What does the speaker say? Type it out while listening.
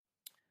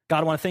God,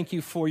 I want to thank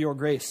you for your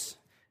grace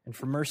and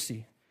for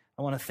mercy.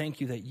 I want to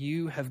thank you that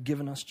you have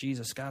given us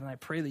Jesus, God, and I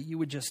pray that you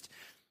would just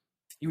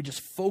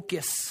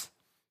focus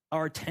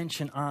our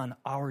attention on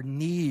our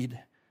need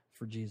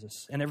for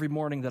Jesus. And every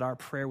morning that our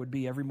prayer would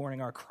be, every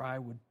morning our cry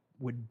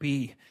would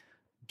be,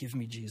 give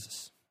me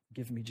Jesus,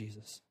 give me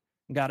Jesus.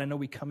 And God, I know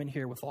we come in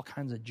here with all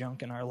kinds of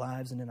junk in our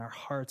lives and in our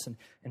hearts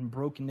and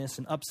brokenness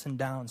and ups and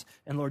downs.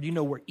 And Lord, you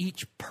know where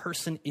each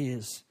person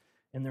is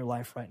in their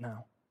life right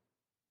now.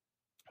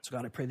 So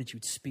God, I pray that you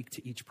would speak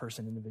to each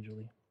person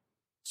individually.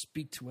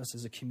 Speak to us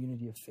as a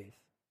community of faith.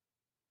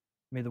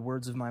 May the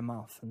words of my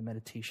mouth and the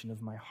meditation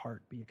of my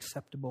heart be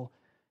acceptable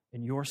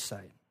in your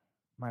sight,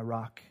 my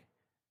rock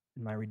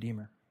and my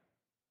redeemer.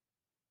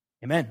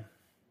 Amen.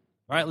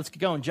 All right, let's get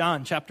going.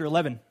 John chapter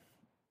 11.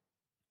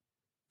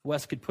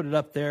 Wes could put it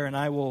up there, and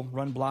I will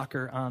run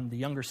blocker on the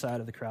younger side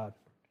of the crowd.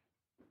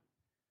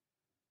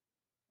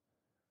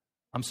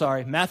 I'm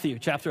sorry, Matthew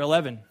chapter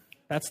 11.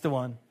 That's the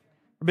one.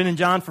 We've been in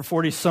John for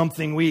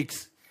 40-something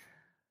weeks.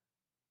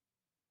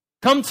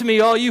 Come to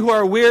me, all you who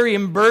are weary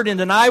and burdened,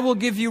 and I will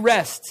give you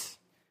rest.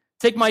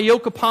 Take my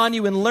yoke upon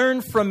you and learn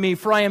from me,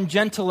 for I am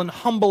gentle and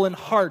humble in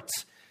heart,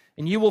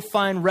 and you will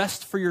find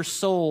rest for your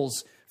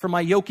souls. For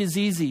my yoke is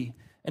easy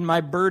and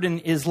my burden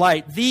is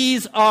light.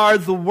 These are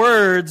the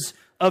words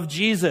of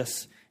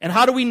Jesus. And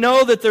how do we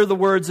know that they're the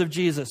words of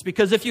Jesus?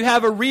 Because if you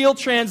have a real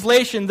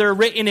translation, they're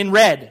written in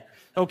red.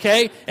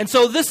 Okay? And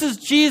so this is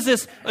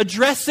Jesus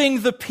addressing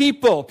the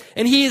people.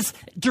 And he is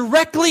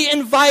directly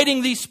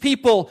inviting these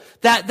people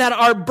that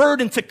are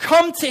burdened to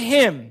come to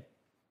him.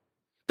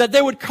 That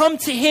they would come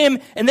to him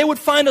and they would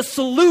find a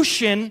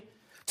solution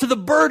to the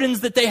burdens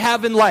that they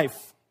have in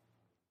life.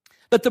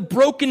 That the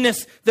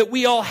brokenness that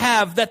we all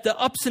have, that the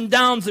ups and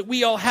downs that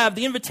we all have,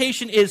 the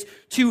invitation is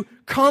to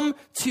come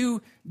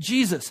to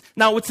Jesus.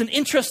 Now, it's an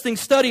interesting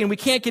study, and we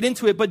can't get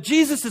into it, but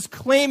Jesus is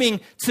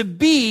claiming to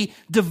be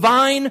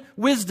divine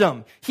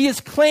wisdom. He is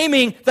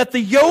claiming that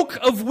the yoke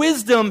of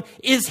wisdom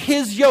is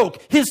his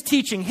yoke, his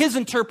teaching, his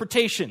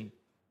interpretation.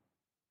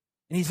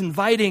 And he's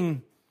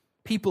inviting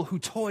people who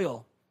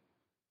toil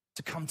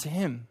to come to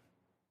him,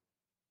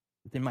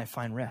 that they might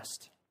find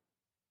rest.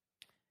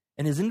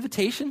 And his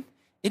invitation,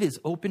 it is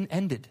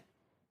open-ended.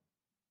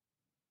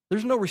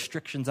 There's no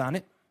restrictions on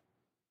it.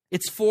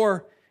 It's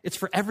for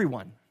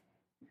everyone.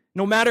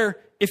 No matter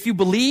if you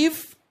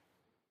believe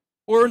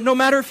or no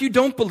matter if you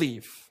don't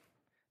believe.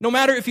 No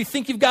matter if you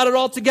think you've got it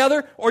all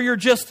together or you're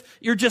just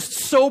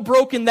so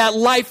broken that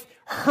life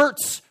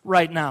hurts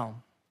right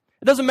now.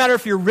 It doesn't matter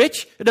if you're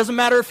rich. It doesn't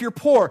matter if you're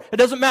poor. It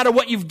doesn't matter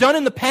what you've done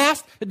in the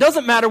past. It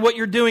doesn't matter what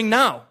you're doing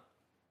now.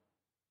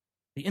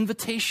 The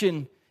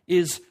invitation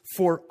is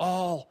for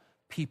all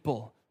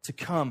people to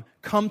come.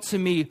 Come to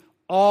me,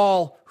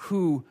 all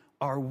who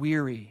are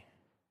weary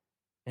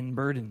and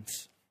burdened.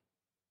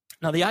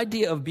 Now, the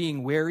idea of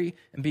being weary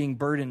and being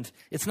burdened,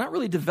 it's not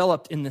really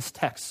developed in this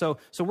text. So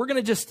we're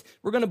going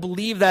to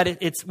believe that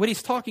it's what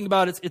he's talking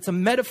about. It's a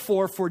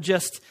metaphor for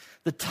just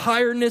the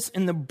tiredness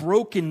and the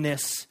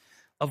brokenness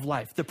of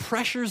life, the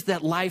pressures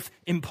that life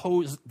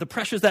imposes, the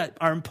pressures that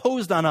are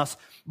imposed on us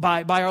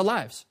by our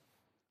lives,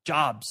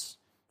 jobs,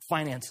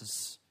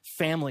 finances,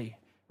 family,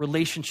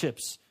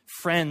 relationships,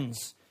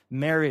 friends,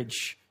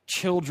 marriage,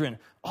 children.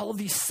 All of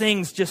these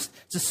things just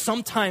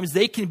sometimes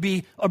they can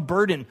be a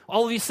burden.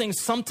 All of these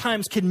things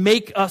sometimes can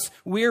make us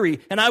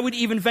weary. And I would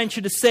even venture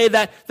to say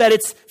that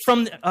it's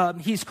from,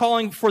 he's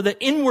calling for the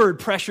inward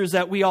pressures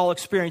that we all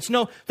experience. You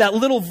know, that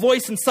little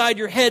voice inside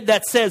your head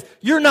that says,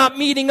 you're not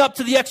meeting up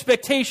to the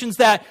expectations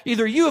that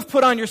either you have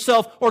put on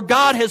yourself or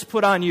God has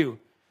put on you.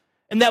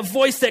 And that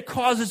voice that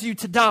causes you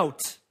to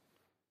doubt.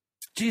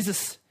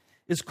 Jesus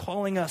is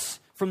calling us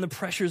from the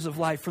pressures of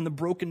life, from the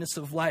brokenness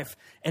of life.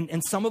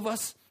 And some of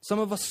us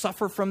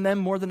suffer from them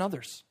more than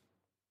others.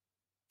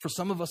 For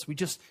some of us, we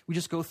just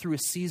go through a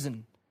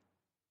season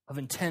of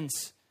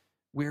intense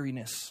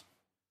weariness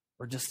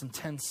or just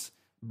intense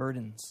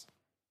burdens.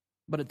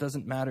 But it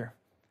doesn't matter.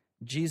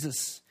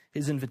 Jesus,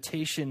 his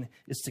invitation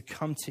is to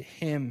come to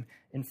him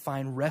and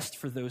find rest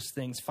for those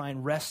things,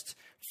 find rest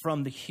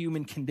from the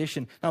human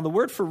condition. Now, the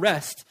word for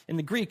rest in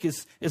the Greek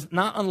is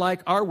not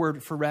unlike our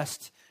word for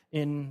rest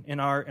in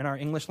our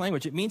English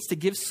language. It means to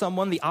give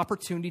someone the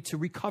opportunity to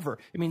recover.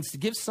 It means to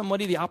give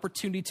somebody the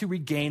opportunity to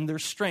regain their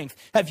strength.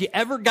 Have you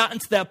ever gotten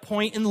to that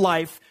point in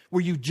life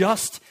where you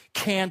just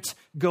can't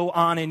go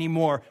on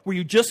anymore? Where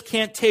you just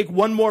can't take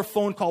one more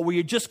phone call? Where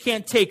you just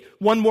can't take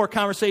one more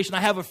conversation?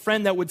 I have a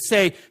friend that would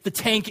say, the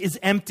tank is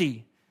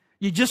empty.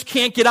 You just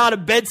can't get out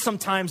of bed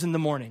sometimes in the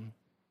morning.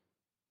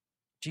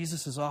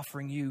 Jesus is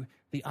offering you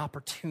the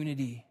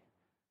opportunity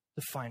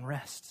to find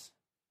rest,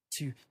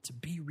 to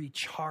be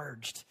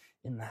recharged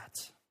in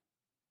that,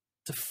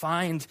 to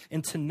find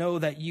and to know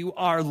that you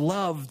are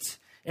loved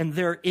and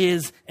there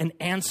is an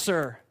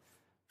answer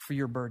for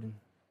your burden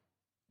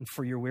and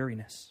for your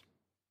weariness.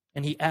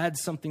 And he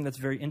adds something that's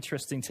very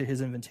interesting to his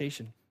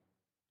invitation.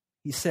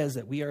 He says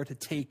that we are to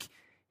take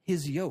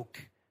his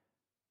yoke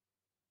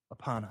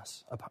upon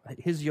us,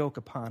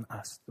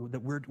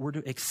 that we're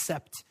to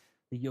accept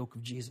the yoke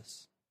of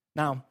Jesus.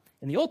 Now,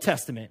 in the Old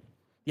Testament,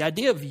 The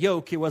idea of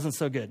yoke, it wasn't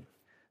so good.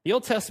 The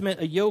Old Testament,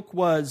 a yoke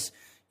was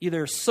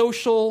either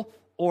social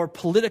or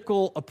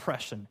political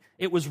oppression.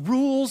 It was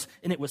rules,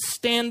 and it was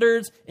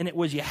standards, and it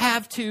was you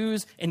have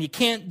tos and you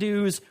can't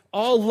do's,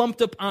 all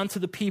lumped up onto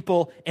the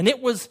people, and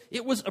it was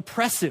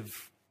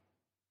oppressive.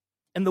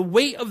 And the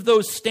weight of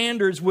those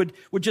standards would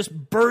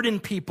just burden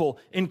people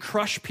and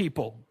crush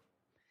people.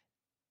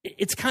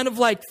 It's kind of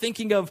like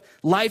thinking of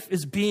life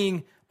as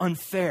being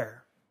unfair.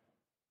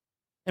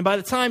 And by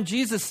the time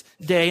Jesus'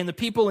 day and the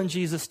people in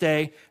Jesus'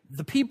 day,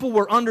 the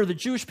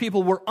Jewish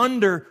people were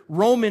under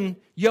Roman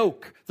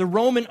yoke, the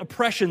Roman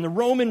oppression, the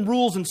Roman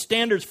rules and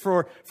standards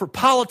for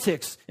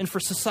politics and for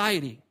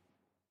society.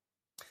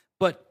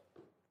 But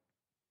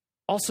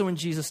also in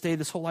Jesus' day,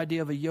 this whole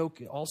idea of a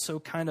yoke also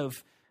kind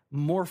of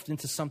morphed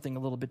into something a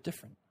little bit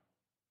different.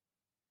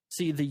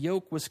 See, the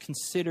yoke was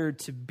considered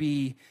to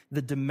be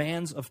the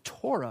demands of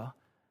Torah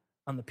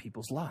on the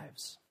people's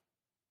lives.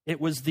 It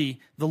was the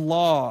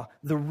law,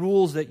 the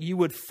rules that you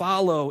would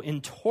follow in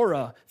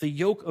Torah, the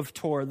yoke of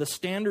Torah, the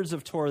standards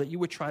of Torah that you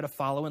would try to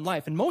follow in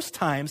life. And most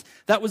times,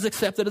 that was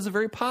accepted as a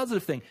very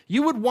positive thing.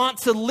 You would want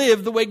to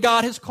live the way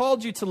God has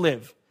called you to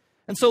live.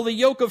 And so the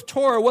yoke of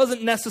Torah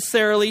wasn't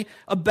necessarily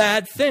a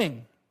bad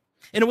thing.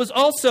 And it was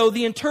also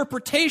the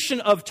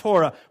interpretation of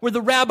Torah, where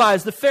the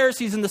rabbis, the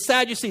Pharisees, and the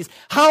Sadducees,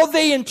 how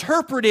they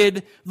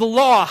interpreted the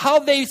law, how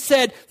they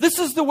said, this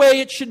is the way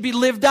it should be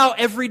lived out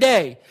every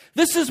day.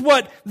 This is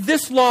what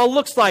this law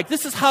looks like.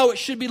 This is how it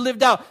should be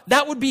lived out.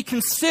 That would be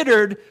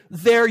considered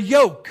their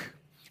yoke.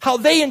 How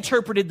they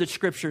interpreted the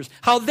scriptures.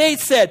 How they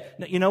said,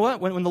 you know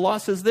what? When the law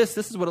says this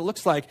is what it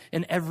looks like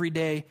in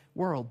everyday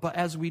world. But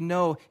as we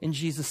know, in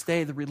Jesus'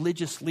 day, the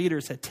religious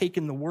leaders had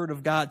taken the word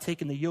of God,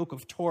 taken the yoke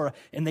of Torah,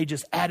 and they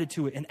just added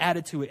to it and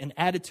added to it and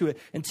added to it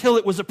until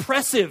it was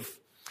oppressive.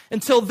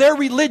 Until their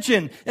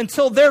religion,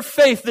 until their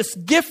faith, this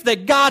gift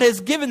that God has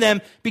given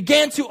them,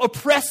 began to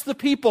oppress the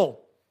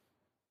people.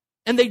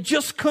 And they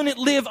just couldn't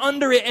live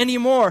under it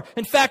anymore.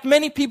 In fact,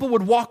 many people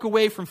would walk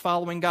away from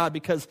following God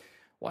because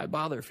why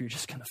bother if you're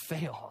just going to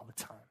fail all the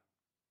time?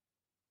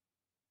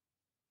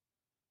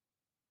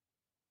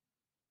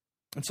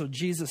 And so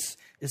Jesus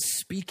is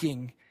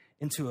speaking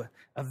into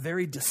a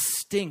very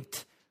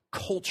distinct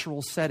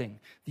cultural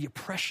setting, the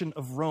oppression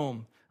of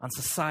Rome on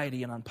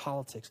society and on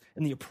politics,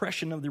 and the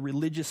oppression of the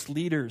religious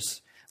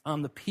leaders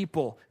on the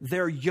people.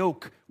 Their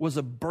yoke was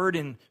a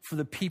burden for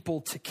the people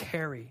to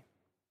carry.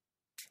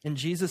 And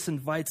Jesus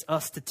invites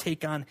us to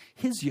take on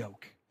his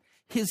yoke,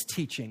 his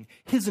teaching,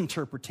 his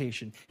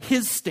interpretation,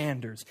 his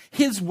standards,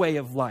 his way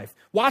of life.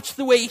 Watch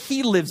the way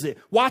he lives it.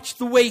 Watch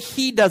the way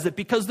he does it,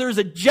 because there's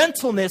a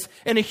gentleness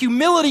and a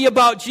humility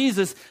about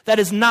Jesus that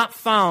is not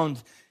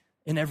found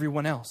in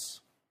everyone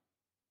else.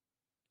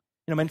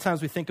 You know, many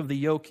times we think of the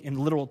yoke in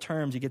literal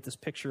terms. You get this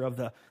picture of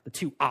the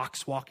two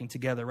ox walking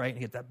together, right? And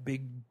you get that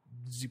big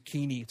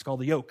zucchini. It's called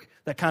the yoke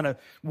that kind of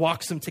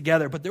walks them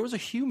together. But there was a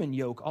human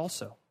yoke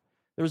also.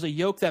 There was a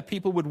yoke that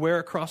people would wear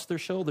across their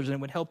shoulders, and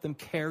it would help them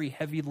carry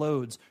heavy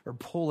loads or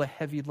pull a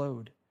heavy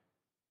load.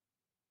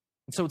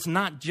 And so it's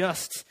not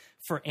just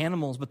for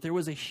animals, but there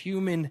was a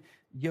human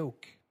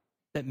yoke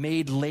that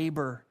made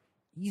labor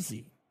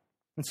easy.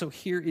 And so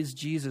here is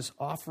Jesus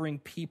offering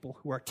people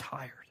who are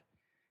tired,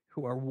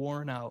 who are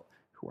worn out,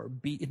 who are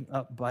beaten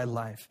up by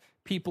life,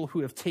 people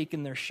who have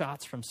taken their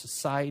shots from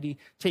society,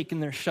 taken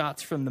their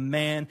shots from the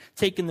man,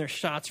 taken their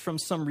shots from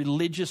some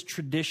religious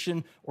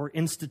tradition or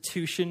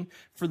institution,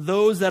 for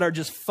those that are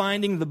just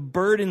finding the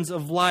burdens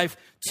of life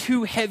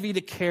too heavy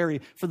to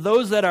carry, for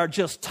those that are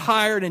just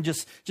tired and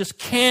just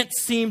can't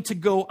seem to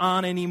go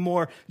on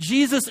anymore.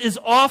 Jesus is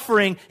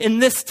offering in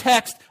this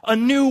text a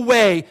new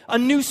way, a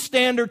new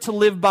standard to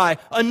live by,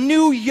 a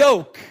new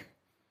yoke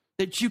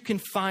that you can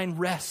find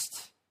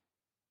rest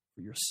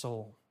for your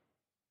soul.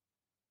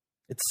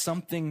 It's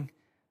something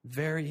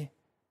very,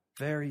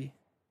 very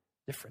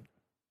different.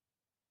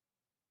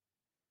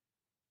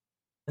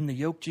 And the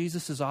yoke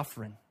Jesus is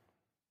offering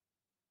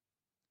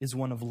is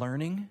one of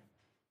learning,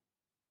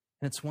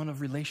 and it's one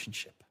of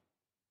relationship.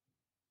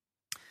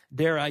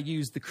 Dare I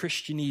use the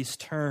Christianese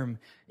term,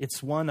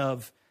 it's one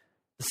of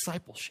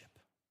discipleship.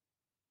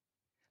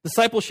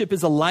 Discipleship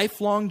is a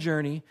lifelong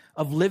journey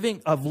of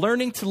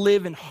learning to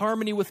live in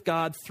harmony with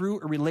God through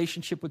a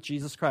relationship with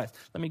Jesus Christ.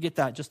 Let me get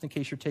that just in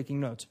case you're taking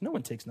notes. No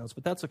one takes notes,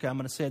 but that's okay. I'm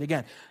going to say it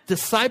again.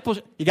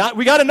 Discipleship, we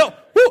got to know.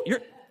 Woo,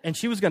 and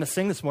she was going to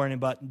sing this morning,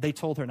 but they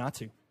told her not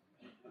to.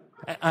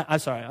 I'm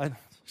sorry.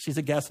 She's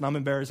a guest, and I'm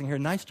embarrassing her.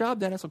 Nice job,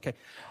 Dennis. Okay.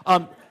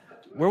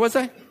 Where was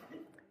I?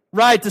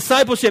 Right,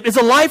 discipleship is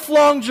a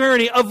lifelong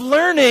journey of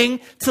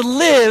learning to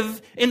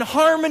live in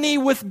harmony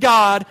with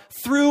God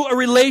through a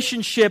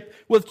relationship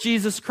with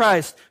Jesus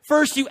Christ.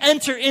 First, you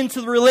enter into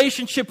the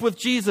relationship with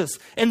Jesus,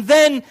 and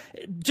then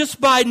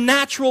just by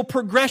natural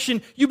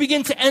progression, you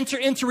begin to enter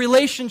into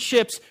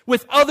relationships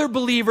with other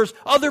believers,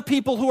 other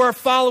people who are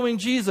following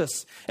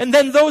Jesus. And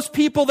then those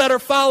people that are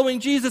following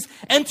Jesus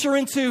enter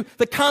into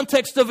the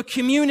context of a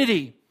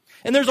community.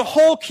 And there's a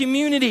whole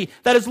community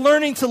that is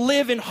learning to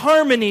live in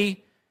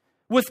harmony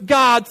with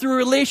God through a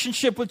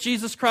relationship with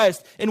Jesus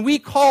Christ. And we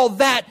call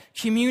that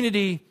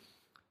community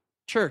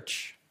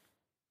church.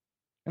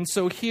 And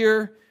so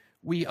here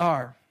we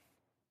are.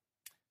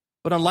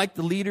 But unlike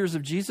the leaders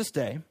of Jesus'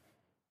 day,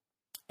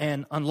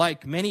 and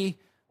unlike many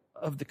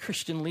of the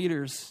Christian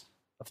leaders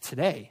of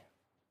today,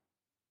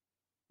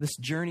 this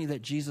journey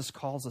that Jesus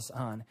calls us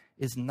on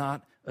is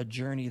not a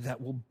journey that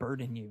will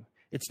burden you.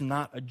 It's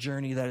not a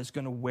journey that is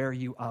going to wear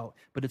you out,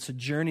 but it's a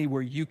journey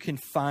where you can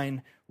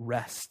find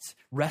rest.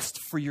 Rest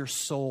for your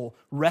soul,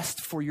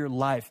 rest for your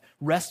life,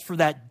 rest for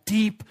that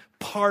deep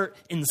part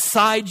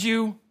inside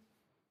you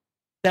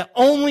that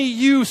only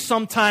you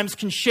sometimes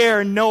can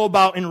share and know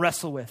about and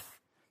wrestle with.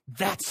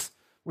 That's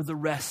where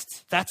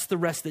that's the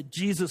rest that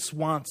Jesus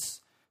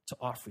wants to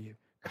offer you.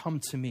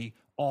 Come to me,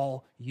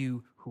 all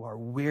you who are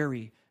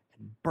weary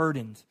and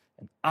burdened,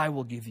 and I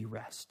will give you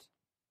rest.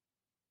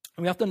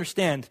 And we have to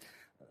understand,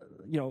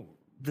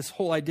 this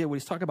whole idea when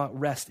he's talking about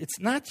rest, it's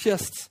not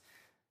just,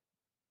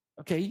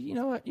 okay, you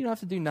know what, you don't have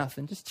to do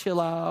nothing. Just chill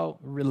out,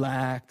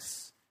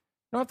 relax.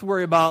 You don't have to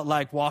worry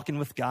about walking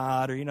with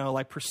God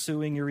or,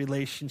 pursuing your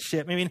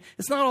relationship. I mean,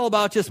 it's not all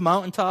about just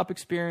mountaintop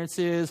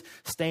experiences,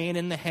 staying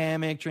in the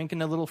hammock,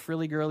 drinking a little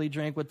frilly girly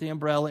drink with the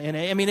umbrella in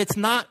it. I mean, it's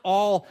not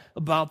all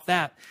about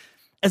that.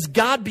 As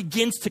God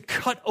begins to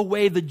cut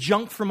away the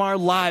junk from our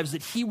lives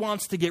that he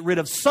wants to get rid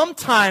of,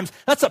 sometimes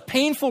that's a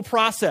painful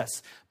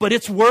process, but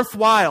it's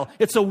worthwhile.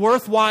 It's a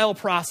worthwhile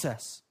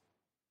process.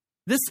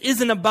 This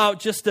isn't about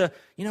just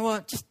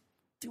just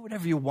do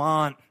whatever you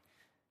want.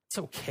 It's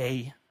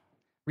okay.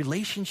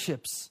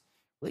 Relationships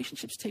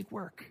take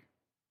work.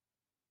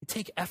 They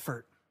take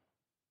effort.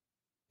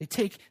 They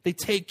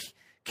take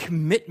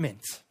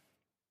commitment.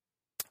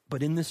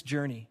 But in this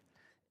journey,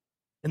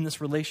 in this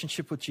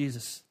relationship with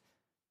Jesus,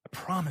 I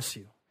promise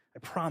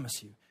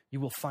you, you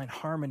will find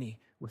harmony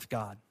with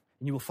God,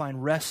 and you will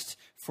find rest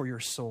for your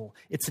soul.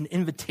 It's an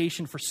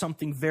invitation for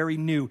something very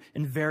new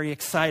and very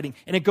exciting,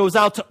 and it goes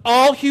out to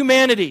all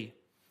humanity,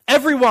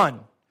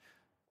 everyone,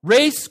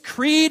 race,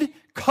 creed,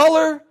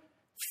 color,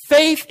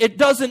 faith, it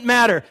doesn't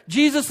matter.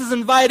 Jesus is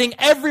inviting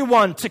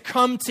everyone to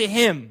come to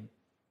him.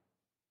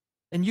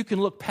 And you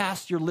can look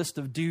past your list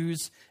of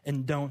do's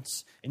and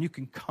don'ts, and you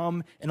can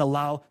come and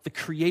allow the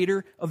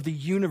creator of the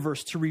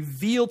universe to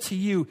reveal to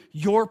you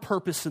your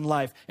purpose in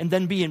life, and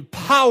then be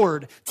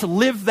empowered to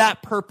live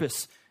that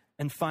purpose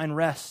and find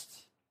rest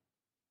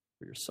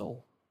for your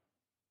soul.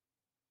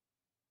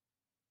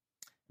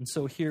 And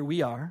so here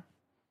we are,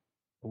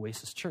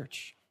 Oasis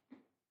Church.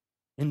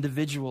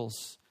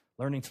 Individuals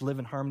learning to live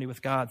in harmony with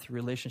God through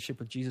relationship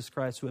with Jesus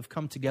Christ, who have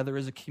come together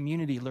as a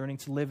community learning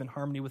to live in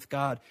harmony with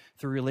God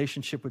through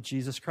relationship with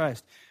Jesus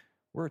Christ.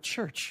 We're a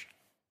church.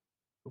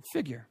 Go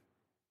figure.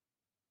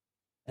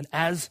 And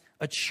as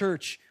a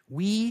church,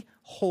 we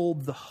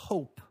hold the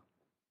hope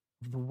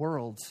of the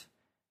world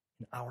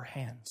in our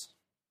hands.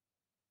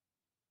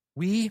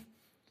 We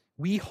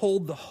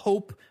hold the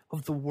hope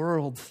of the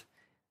world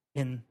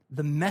in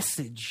the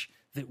message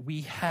that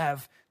we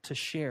have to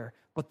share.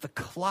 But the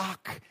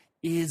clock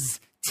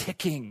is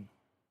ticking.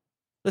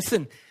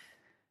 Listen,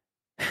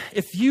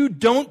 if you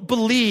don't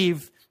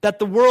believe that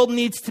the world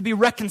needs to be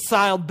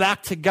reconciled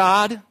back to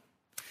God,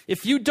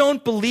 if you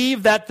don't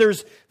believe that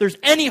there's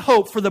any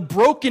hope for the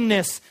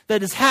brokenness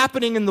that is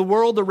happening in the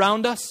world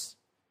around us,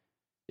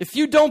 if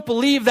you don't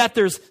believe that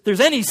there's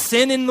any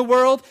sin in the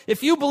world,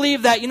 if you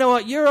believe that,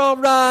 you're all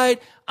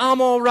right, I'm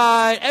all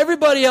right,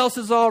 everybody else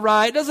is all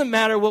right, it doesn't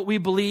matter what we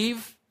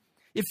believe.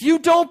 If you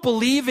don't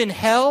believe in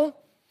hell,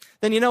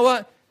 then you know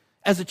what?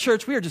 As a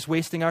church, we are just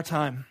wasting our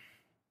time.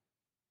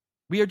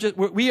 We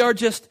are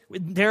just,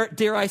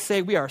 dare I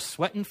say, we are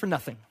sweating for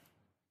nothing.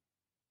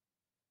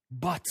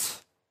 But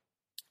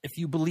if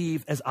you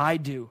believe, as I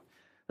do,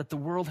 that the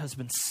world has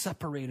been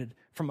separated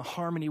from a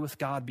harmony with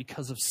God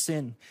because of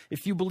sin,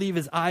 if you believe,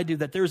 as I do,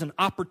 that there's an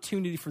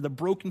opportunity for the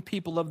broken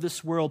people of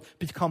this world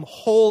to become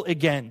whole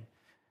again,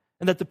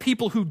 and that the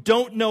people who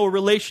don't know a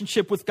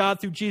relationship with God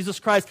through Jesus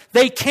Christ,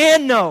 they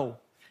can know,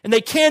 and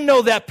they can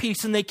know that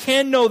peace, and they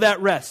can know that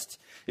rest.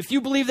 If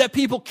you believe that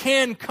people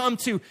can come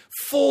to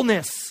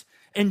fullness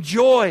and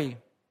joy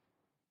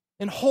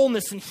and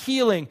wholeness and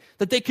healing,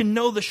 that they can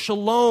know the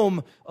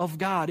shalom of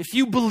God, if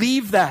you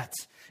believe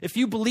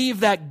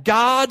that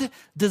God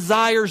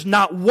desires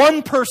not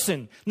one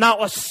person,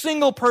 not a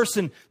single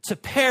person to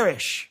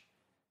perish,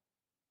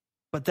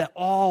 but that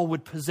all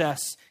would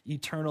possess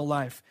eternal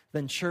life,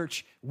 then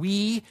church,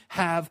 we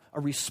have a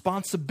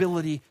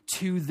responsibility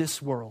to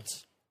this world.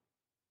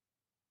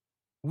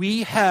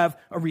 We have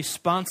a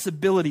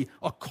responsibility,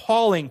 a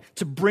calling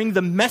to bring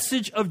the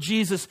message of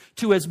Jesus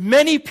to as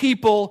many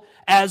people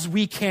as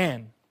we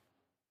can.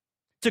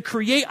 To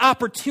create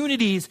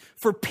opportunities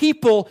for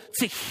people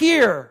to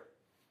hear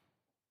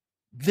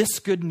this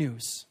good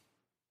news,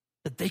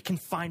 that they can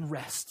find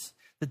rest,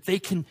 that they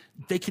can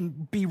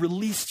be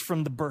released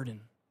from the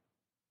burden,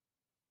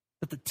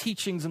 that the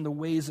teachings and the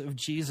ways of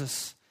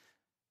Jesus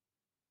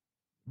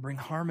bring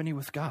harmony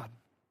with God.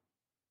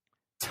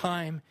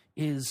 Time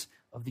is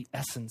of the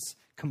essence.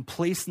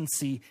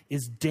 Complacency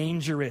is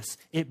dangerous.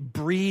 It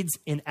breeds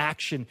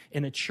inaction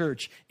in a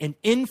church. An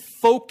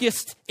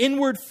inward-focused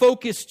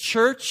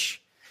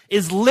church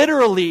is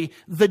literally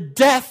the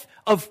death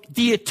of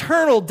the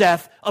eternal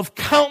death of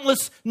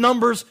countless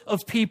numbers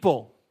of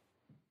people.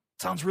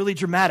 Sounds really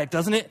dramatic,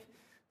 doesn't it?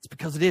 It's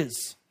because it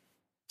is.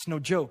 It's no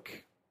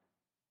joke.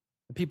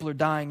 The people are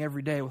dying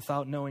every day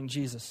without knowing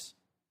Jesus.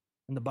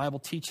 And the Bible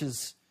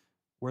teaches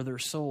where their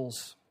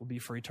souls will be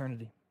for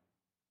eternity.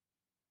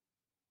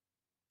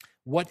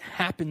 What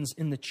happens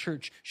in the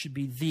church should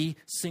be the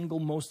single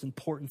most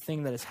important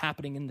thing that is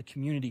happening in the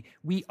community.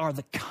 We are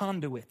the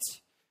conduit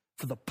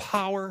for the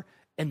power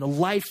and the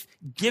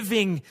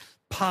life-giving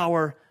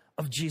power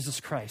of Jesus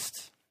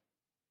Christ.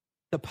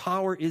 The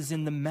power is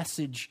in the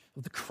message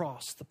of the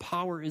cross. The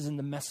power is in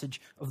the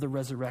message of the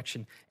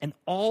resurrection. And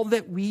all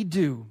that we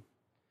do,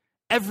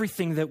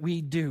 everything that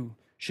we do,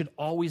 should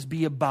always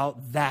be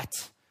about that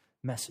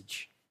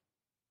message.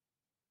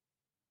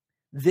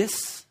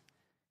 This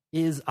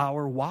is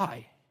our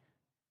why.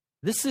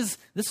 This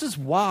is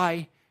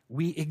why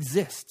we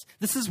exist.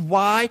 This is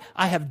why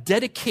I have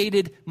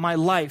dedicated my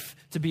life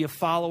to be a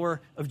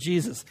follower of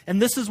Jesus.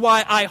 And this is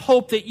why I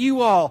hope that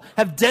you all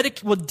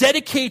will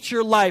dedicate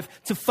your life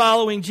to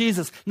following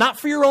Jesus. Not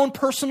for your own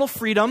personal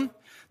freedom,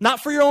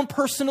 not for your own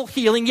personal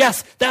healing.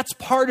 Yes, that's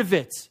part of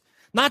it.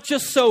 Not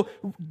just so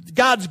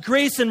God's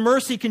grace and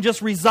mercy can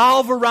just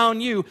resolve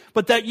around you,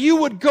 but that you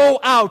would go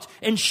out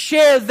and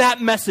share that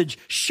message,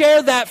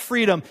 share that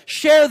freedom,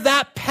 share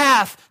that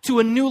path to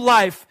a new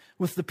life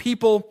with the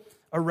people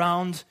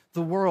around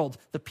the world,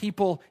 the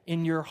people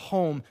in your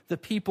home, the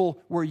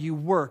people where you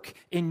work,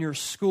 in your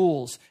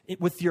schools,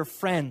 with your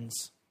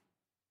friends.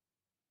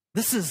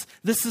 This is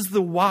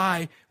the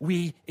why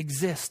we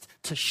exist,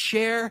 to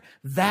share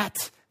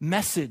that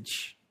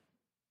message.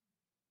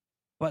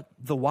 But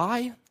the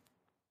why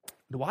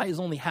is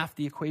only half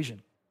the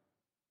equation.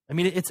 I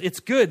mean, it's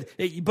good,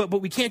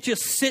 but we can't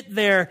just sit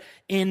there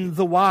in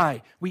the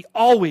why. We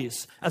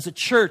always, as a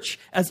church,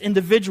 as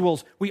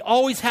individuals, we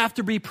always have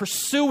to be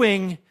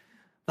pursuing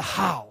the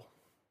how.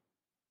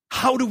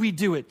 How do we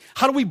do it?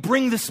 How do we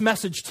bring this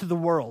message to the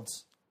world?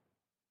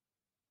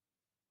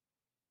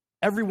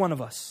 Every one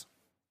of us,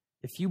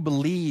 if you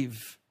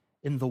believe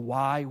in the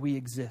why we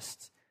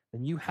exist,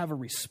 then you have a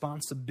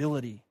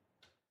responsibility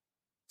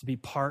to be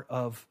part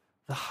of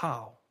the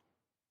how.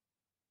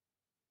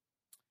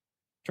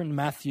 Turn to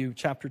Matthew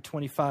chapter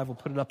 25. We'll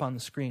put it up on the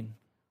screen.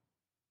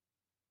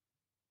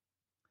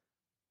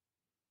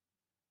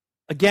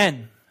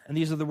 Again, and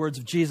these are the words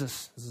of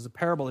Jesus. This is a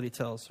parable that he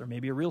tells, or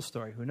maybe a real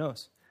story. Who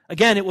knows?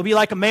 Again, it will be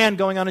like a man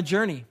going on a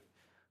journey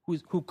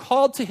who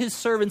called to his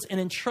servants and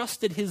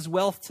entrusted his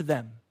wealth to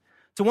them.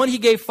 To one he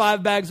gave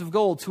 5 bags of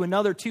gold, to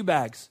another 2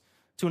 bags,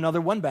 to another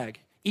 1 bag,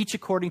 each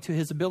according to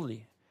his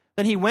ability.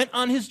 Then he went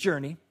on his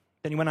journey.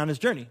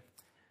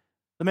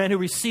 The man who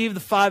received the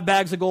 5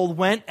 bags of gold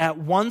went at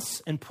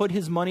once and put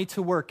his money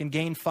to work and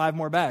gained 5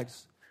 more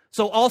bags.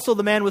 So also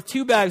the man with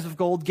 2 bags of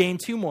gold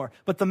gained 2 more.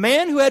 But the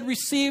man who had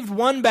received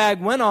 1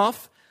 bag went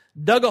off,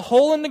 dug a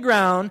hole in the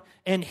ground,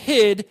 and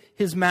hid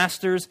his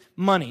master's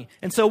money.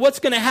 And so what's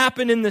going to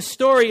happen in this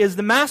story is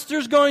the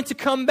master's going to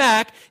come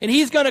back and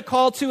he's going to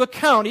call to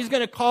account. He's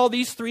going to call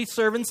these 3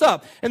 servants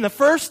up. And the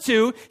first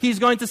 2, he's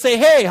going to say,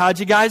 hey, how'd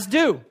you guys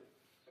do?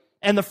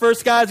 And the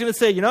first guy's going to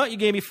say, you know what, you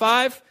gave me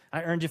 5.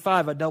 I earned you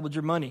 5. I doubled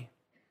your money.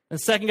 And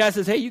the second guy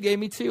says, hey, you gave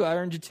me 2. I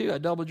earned you 2. I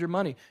doubled your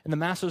money. And the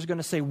master's going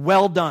to say,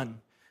 well done,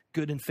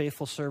 good and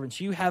faithful servants.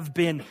 You have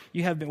been,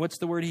 what's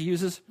the word he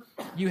uses?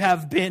 You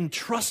have been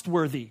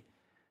trustworthy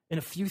in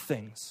a few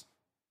things.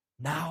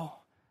 Now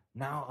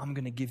I'm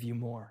going to give you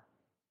more.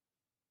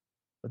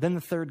 But then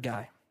the third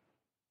guy,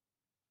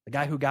 the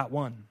guy who got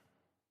 1,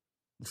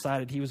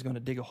 decided he was going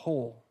to dig a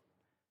hole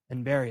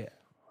and bury it.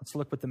 Let's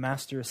look what the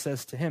master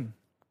says to him.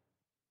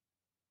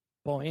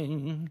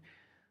 Boing.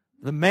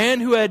 The man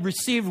who had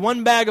received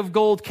 1 bag of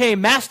gold came.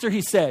 Master,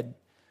 he said,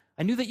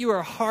 I knew that you are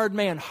a hard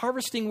man,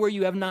 harvesting where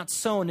you have not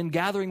sown and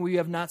gathering where you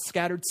have not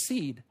scattered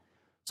seed.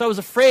 So I was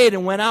afraid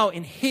and went out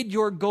and hid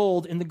your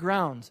gold in the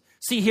ground.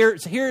 See, here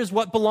is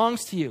what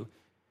belongs to you.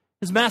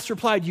 His master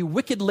replied, you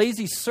wicked,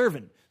 lazy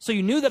servant. So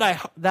you knew that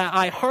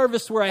I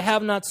harvest where I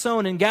have not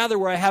sown and gather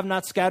where I have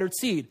not scattered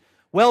seed.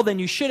 Well, then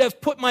you should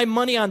have put my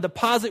money on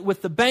deposit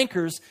with the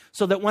bankers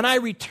so that when I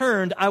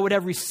returned, I would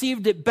have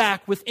received it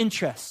back with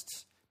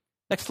interest.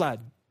 Next slide.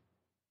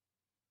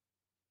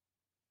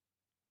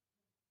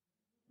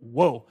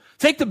 Whoa.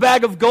 Take the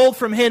bag of gold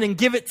from him and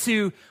give it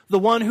to the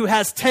one who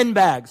has 10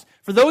 bags.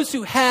 For those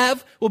who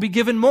have will be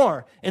given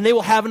more, and they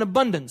will have an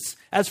abundance.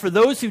 As for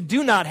those who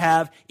do not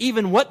have,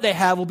 even what they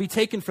have will be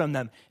taken from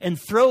them. And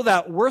throw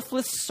that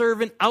worthless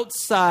servant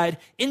outside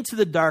into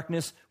the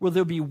darkness where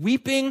there'll be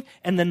weeping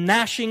and the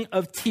gnashing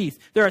of teeth.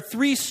 There are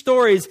 3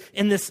 stories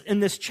in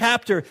this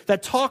chapter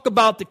that talk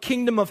about the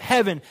kingdom of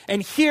heaven.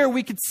 And here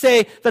we could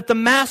say that the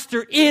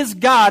master is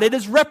God. It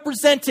is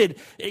represented.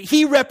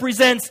 He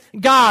represents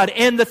God.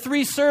 And the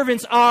 3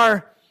 servants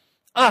are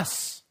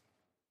us.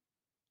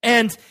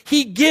 And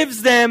he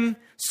gives them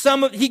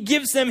he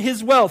gives them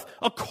his wealth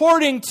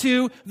according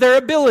to their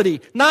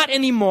ability. Not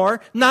any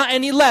more, not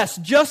any less,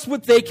 just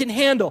what they can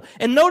handle.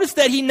 And notice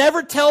that he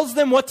never tells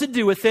them what to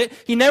do with it.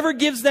 He never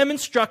gives them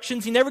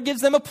instructions. He never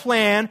gives them a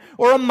plan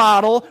or a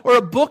model or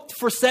a book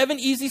for 7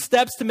 easy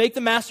steps to make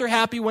the master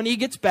happy when he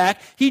gets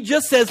back. He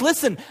just says,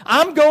 listen,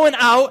 I'm going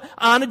out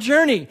on a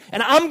journey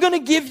and I'm going to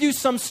give you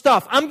some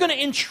stuff. I'm going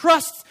to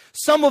entrust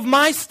some of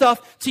my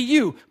stuff to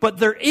you, but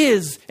there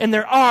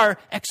are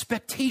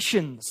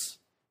expectations.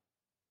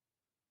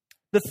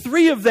 The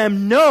 3 of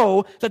them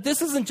know that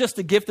this isn't just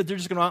a gift that they're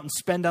just going to go out and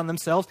spend on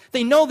themselves.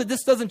 They know that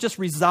this doesn't just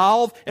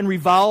revolve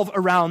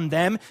around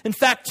them. In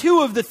fact,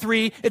 2 of the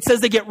 3, it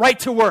says they get right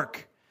to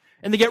work.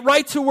 And they get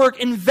right to work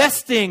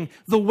investing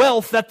the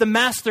wealth that the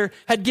master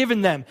had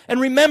given them. And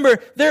remember,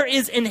 there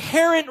is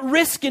inherent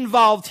risk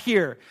involved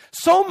here.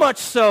 So much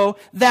so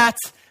that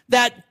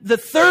the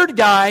 3rd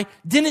guy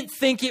didn't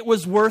think it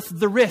was worth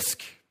the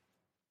risk.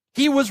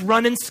 He was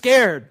running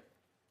scared.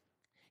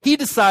 He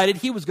decided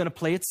he was going to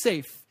play it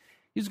safe.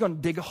 He was going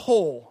to dig a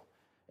hole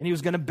and he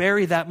was going to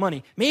bury that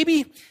money.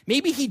 Maybe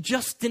he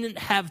just didn't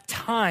have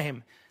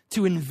time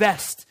to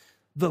invest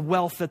the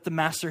wealth that the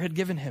master had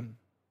given him.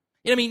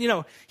 I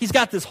mean, he's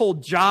got this whole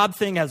job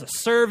thing as a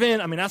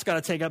servant. I mean, that's got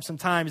to take up some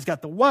time. He's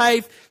got the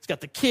wife. He's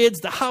got the kids.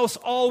 The house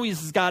always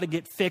has got to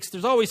get fixed.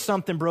 There's always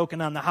something broken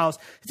on the house.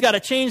 He's got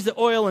to change the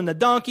oil in the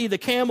donkey. The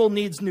camel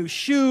needs new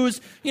shoes.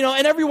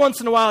 And every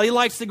once in a while he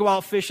likes to go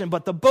out fishing,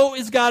 but the boat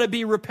has got to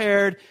be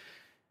repaired.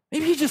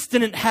 Maybe he just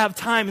didn't have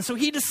time. And so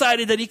he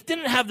decided that he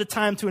didn't have the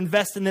time to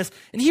invest in this.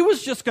 And he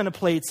was just going to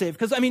play it safe.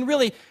 Because,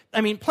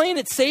 playing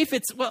it safe,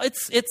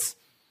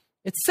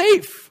 it's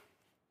safe.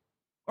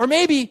 Or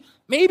maybe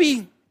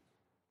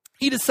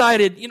he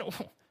decided,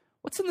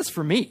 what's in this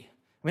for me?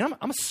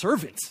 I'm a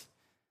servant.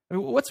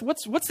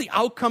 What's the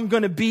outcome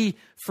going to be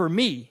for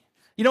me?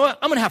 You know what?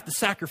 I'm going to have to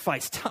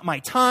sacrifice my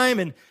time,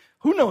 and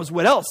who knows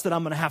what else that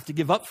I'm going to have to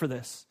give up for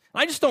this.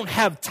 I just don't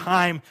have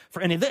time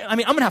for any of that. I'm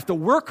going to have to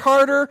work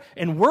harder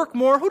and work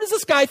more. Who does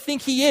this guy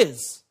think he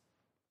is?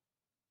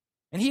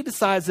 And he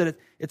decides that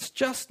it's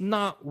just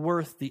not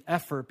worth the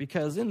effort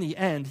because in the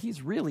end,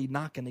 he's really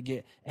not going to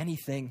get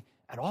anything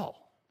at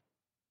all.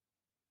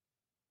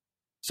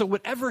 So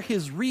whatever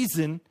his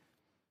reason,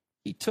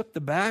 he took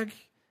the bag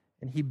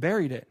and he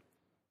buried it.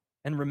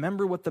 And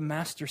remember what the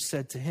master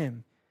said to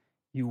him.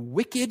 You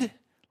wicked,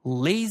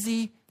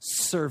 lazy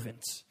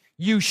servant.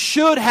 You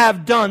should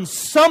have done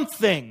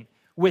something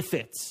with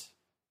it.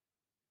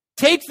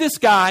 Take this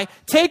guy,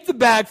 take the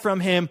bag from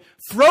him,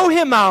 throw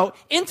him out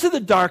into the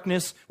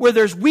darkness where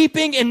there's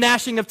weeping and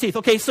gnashing of teeth.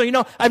 Okay, so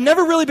I've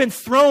never really been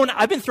thrown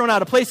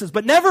out of places,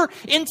 but never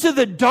into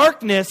the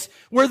darkness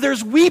where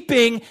there's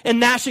weeping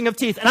and gnashing of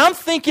teeth. And I'm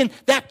thinking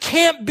that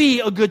can't be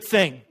a good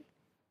thing.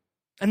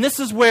 And this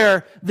is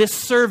where this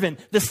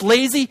servant, this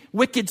lazy,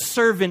 wicked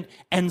servant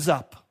ends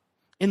up.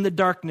 In the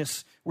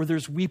darkness where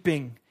there's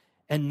weeping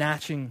and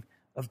gnashing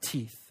of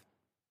teeth.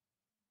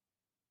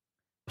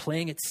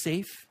 Playing it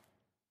safe,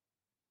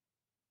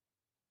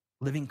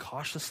 living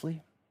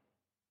cautiously,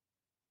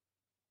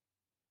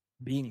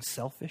 being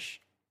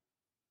selfish,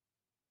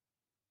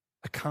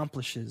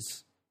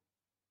 accomplishes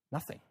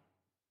nothing.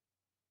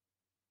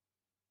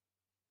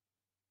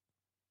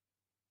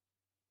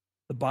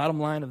 The bottom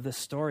line of this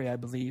story, I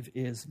believe,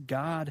 is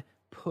God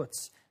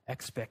puts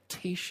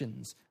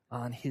expectations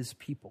on his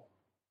people.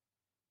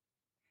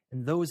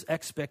 And those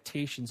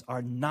expectations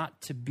are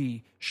not to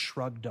be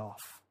shrugged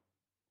off.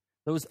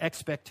 Those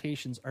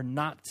expectations are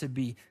not to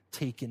be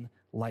taken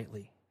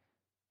lightly.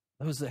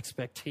 Those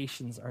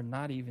expectations are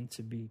not even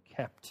to be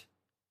kept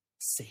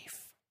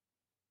safe.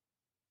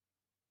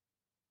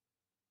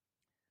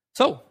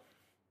 So,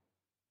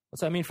 what's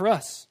that mean for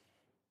us?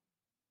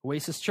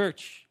 Oasis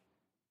Church,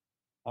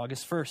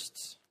 August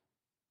 1st,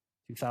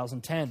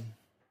 2010,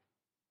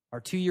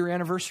 our 2-year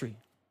anniversary.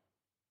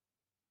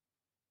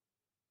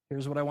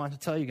 Here's what I want to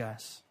tell you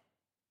guys.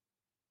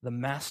 The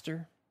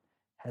Master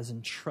has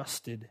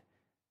entrusted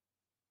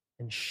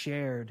and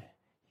shared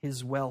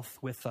his wealth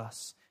with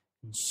us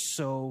in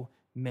so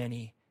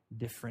many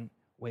different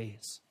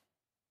ways.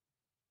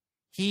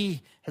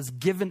 He has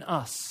given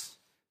us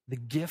the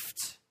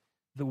gift,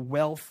 the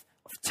wealth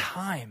of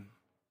time.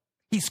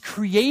 He's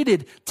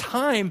created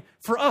time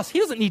for us. He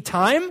doesn't need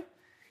time.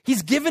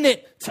 He's given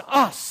it to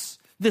us.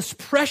 This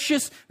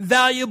precious,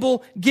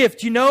 valuable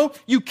gift.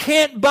 You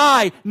can't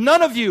buy,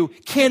 none of you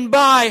can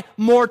buy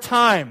more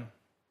time.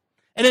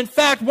 And in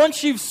fact,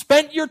 once you've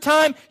spent your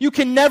time, you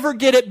can never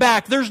get it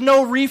back. There's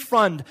no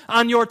refund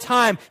on your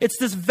time. It's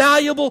this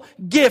valuable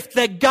gift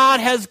that God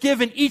has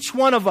given each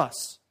one of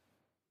us.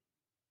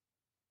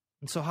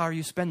 And so how are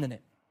you spending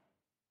it?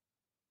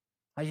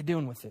 How are you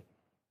doing with it?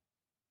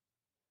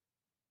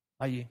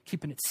 Are you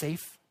keeping it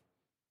safe?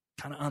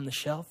 Kind of on the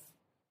shelf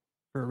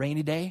for a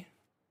rainy day?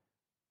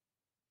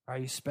 Are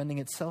you spending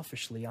it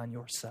selfishly on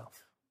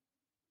yourself?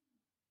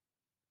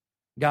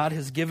 God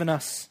has given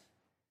us,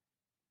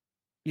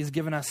 He's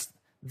given us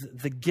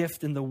the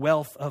gift and the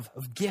wealth of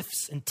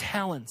gifts and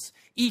talents.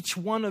 Each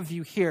one of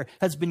you here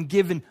has been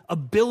given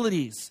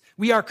abilities.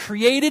 We are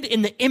created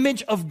in the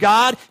image of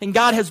God, and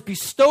God has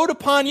bestowed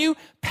upon you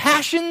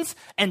passions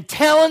and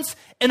talents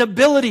and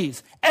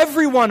abilities.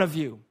 Every one of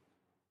you.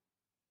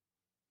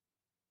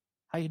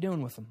 How you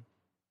doing with them?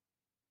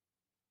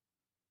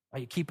 Are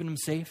you keeping them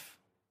safe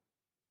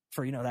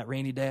for, that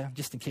rainy day,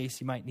 just in case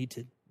you might need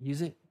to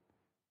use it?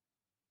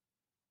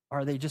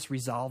 Are they just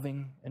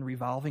revolving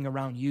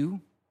around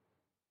you?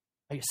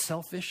 Are you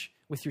selfish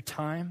with your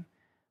time?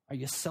 Are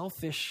you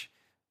selfish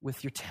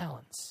with your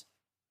talents?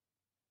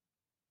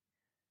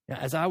 Now,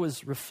 as I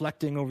was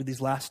reflecting over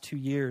these last 2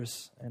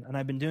 years, and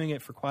I've been doing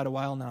it for quite a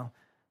while now,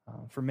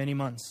 for many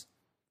months,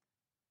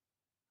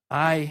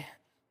 I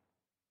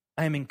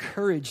am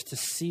encouraged to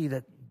see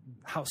that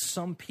how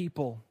some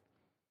people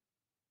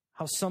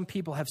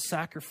have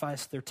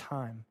sacrificed their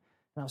time.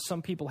 Now,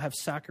 some people have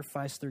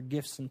sacrificed their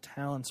gifts and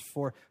talents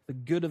for the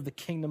good of the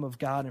kingdom of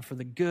God and for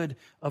the good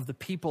of the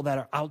people that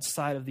are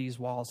outside of these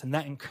walls. And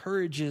that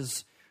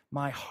encourages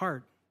my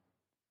heart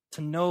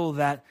to know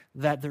that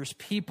there's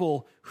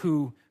people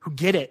who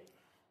get it.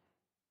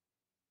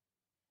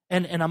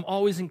 And I'm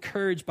always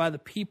encouraged by the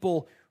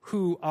people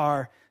who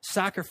are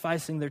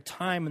sacrificing their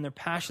time and their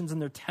passions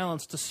and their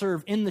talents to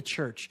serve in the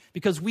church,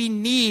 because we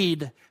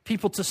need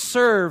people to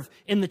serve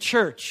in the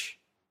church.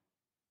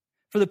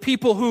 For the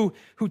people who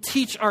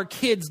teach our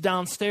kids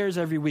downstairs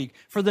every week,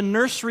 for the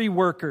nursery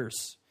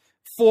workers,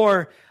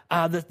 for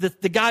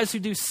the guys who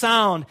do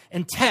sound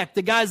and tech,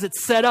 the guys that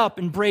set up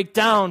and break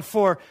down,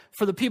 for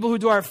the people who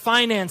do our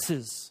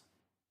finances,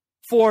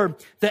 for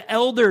the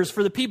elders,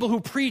 for the people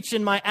who preach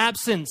in my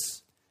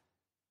absence,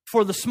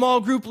 for the small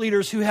group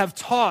leaders who have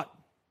taught.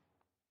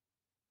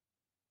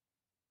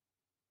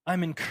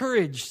 I'm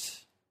encouraged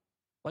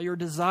by your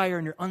desire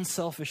and your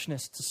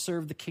unselfishness to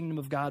serve the kingdom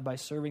of God by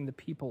serving the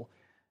people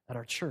at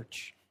our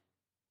church.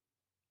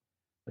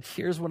 But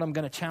here's what I'm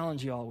going to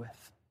challenge you all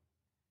with.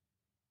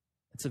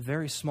 It's a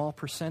very small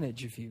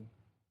percentage of you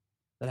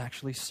that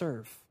actually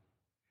serve.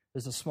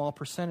 There's a small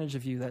percentage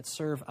of you that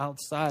serve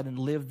outside and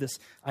live this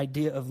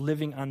idea of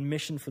living on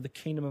mission for the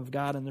kingdom of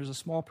God, and there's a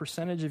small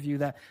percentage of you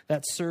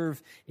that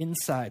serve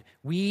inside.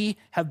 We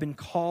have been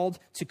called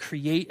to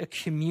create a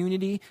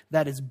community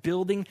that is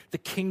building the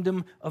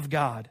kingdom of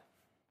God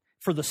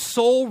for the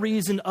sole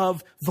reason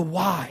of the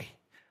why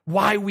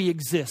we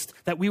exist,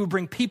 that we would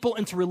bring people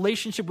into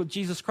relationship with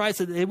Jesus Christ,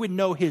 that they would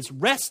know his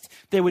rest,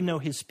 they would know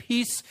his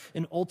peace,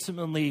 and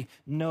ultimately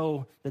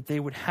know that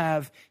they would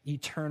have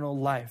eternal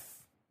life.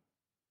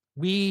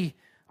 We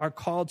are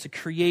called to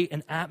create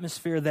an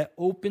atmosphere that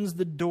opens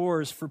the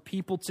doors for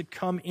people to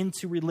come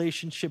into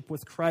relationship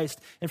with Christ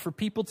and for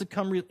people to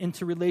come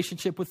into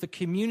relationship with the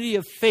community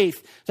of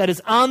faith that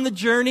is on the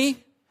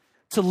journey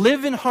to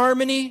live in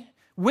harmony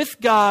with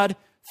God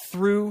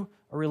through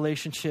a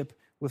relationship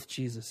with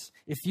Jesus.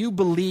 If you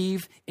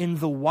believe in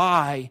the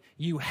why,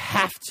 you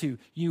have to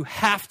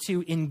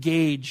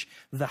engage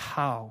the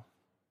how.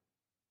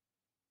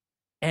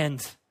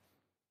 And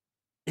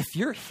if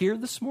you're here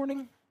this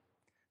morning,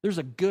 there's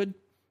a good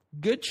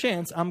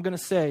chance I'm going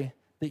to say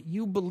that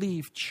you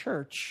believe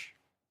church,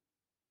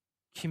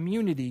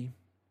 community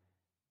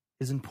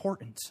is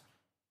important.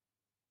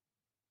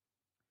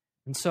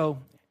 And so,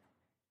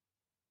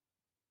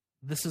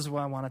 this is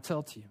what I want to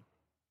tell to you.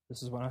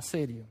 This is what I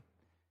say to you.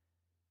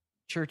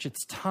 Church,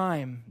 it's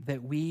time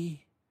that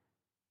we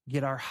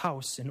get our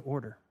house in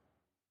order.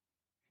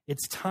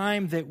 It's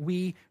time that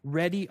we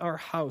ready our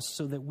house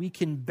so that we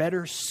can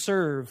better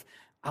serve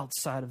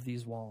outside of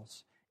these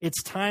walls.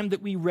 It's time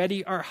that we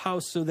ready our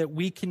house so that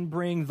we can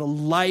bring the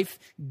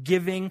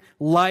life-giving,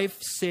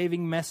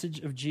 life-saving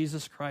message of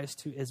Jesus Christ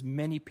to as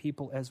many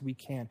people as we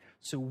can,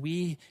 so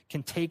we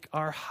can take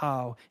our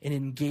how and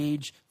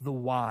engage the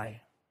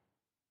why.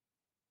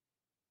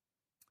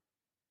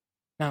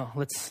 Now,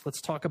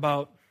 let's talk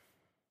about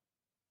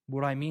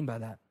what I mean by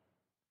that,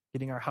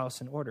 getting our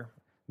house in order.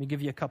 Let me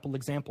give you a couple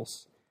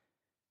examples.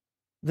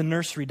 The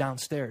nursery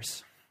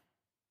downstairs.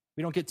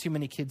 We don't get too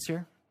many kids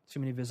here, too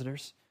many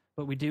visitors,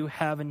 but we do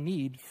have a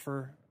need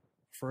for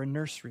a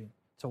nursery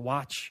to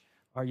watch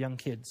our young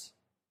kids.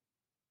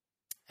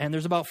 And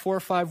there's about 4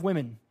 or 5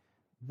 women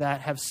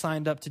that have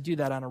signed up to do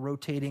that on a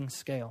rotating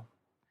scale.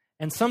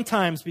 And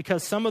sometimes,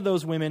 because some of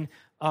those women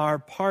are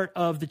part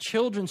of the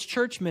children's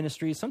church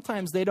ministry,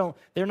 sometimes they're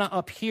not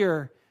up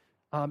here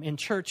in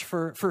church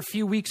for a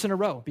few weeks in a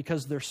row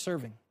because they're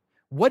serving.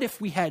 What if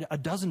we had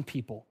 12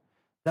 people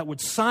that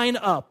would sign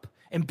up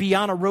and be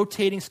on a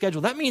rotating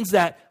schedule? That means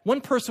that one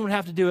person would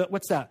have to do it,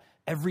 what's that?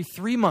 Every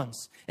 3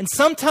 months. And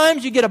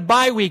sometimes you get a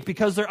bye week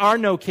because there are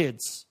no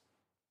kids.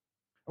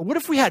 Or what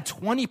if we had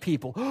 20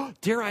 people?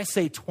 Dare I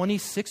say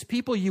 26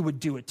 people? You would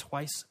do it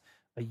twice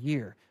a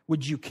year.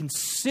 Would you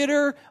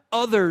consider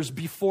others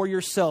before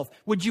yourself?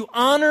 Would you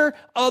honor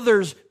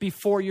others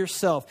before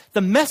yourself? The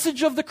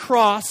message of the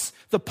cross,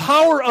 the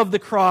power of the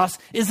cross,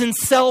 is in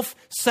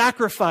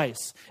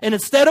self-sacrifice. And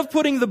instead of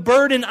putting the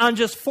burden on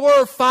just 4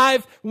 or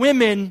 5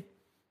 women,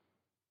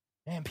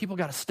 man, people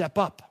got to step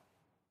up.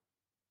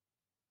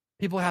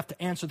 People have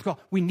to answer the call.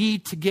 We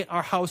need to get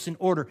our house in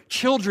order.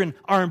 Children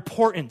are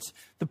important.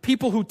 The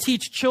people who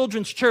teach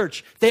children's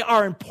church, they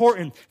are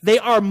important. They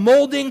are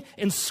molding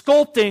and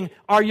sculpting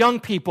our young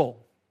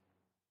people.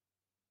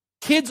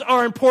 Kids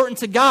are important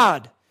to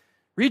God.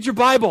 Read your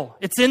Bible.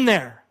 It's in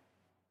there.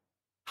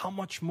 How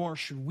much more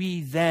should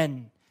we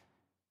then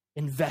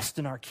invest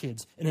in our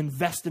kids and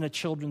invest in a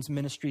children's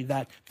ministry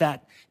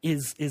that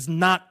is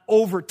not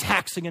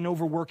overtaxing and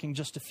overworking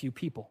just a few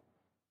people?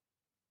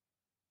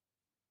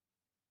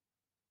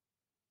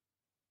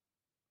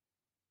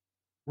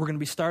 We're going to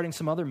be starting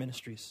some other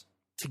ministries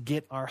to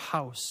get our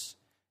house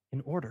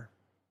in order.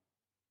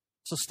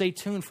 So stay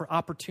tuned for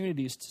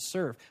opportunities to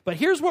serve. But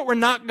here's what we're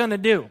not going to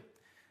do.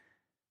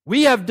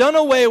 We have done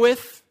away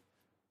with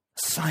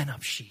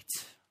sign-up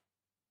sheets.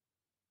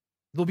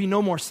 There'll be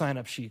no more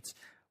sign-up sheets.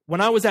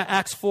 When I was at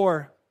Acts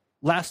 4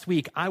 last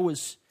week, I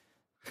was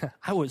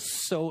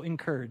so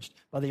encouraged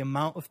by the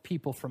amount of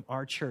people from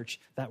our church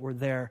that were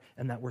there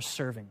and that were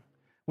serving.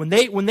 When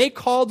they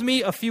called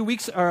me a few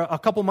weeks or a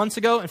couple months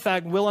ago, in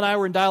fact, Will and I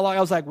were in dialogue.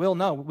 I was like, Will,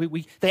 no.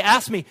 They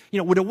asked me,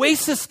 would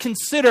Oasis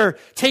consider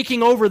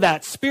taking over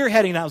that,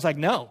 spearheading that? I was like,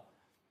 no,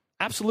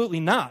 absolutely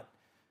not.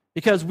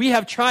 Because we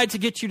have tried to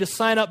get you to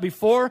sign up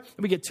before, and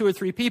we get 2 or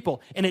 3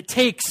 people. And it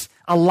takes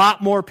a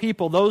lot more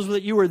people. Those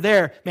that you were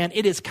there, man,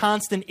 it is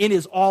constant. It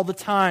is all the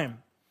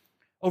time.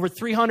 Over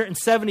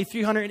 370,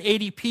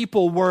 380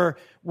 people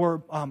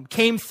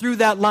came through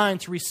that line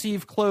to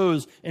receive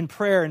clothes and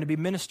prayer and to be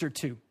ministered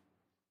to.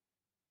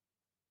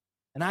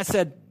 And I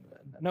said,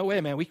 no way,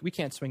 man, we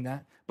can't swing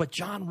that. But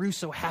John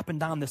Russo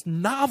happened on this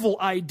novel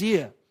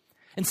idea.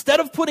 Instead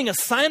of putting a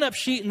sign-up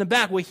sheet in the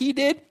back, what he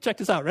did, check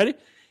this out, ready?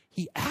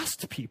 He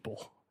asked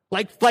people,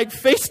 like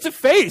face to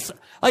face.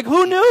 Like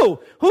who knew?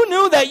 Who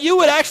knew that you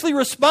would actually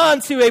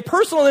respond to a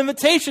personal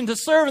invitation to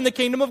serve in the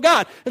kingdom of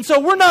God? And so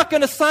we're not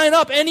going to sign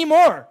up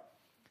anymore.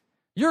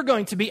 You're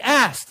going to be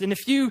asked. And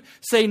if you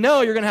say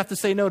no, you're going to have to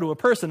say no to a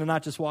person and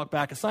not just walk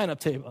past the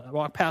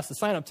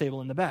sign-up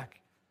table in the back.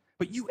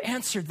 But you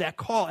answered that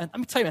call. And let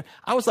me tell you, man,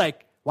 I was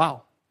like,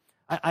 wow.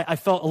 I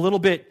felt a little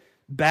bit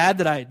bad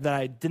that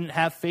I didn't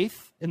have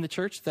faith in the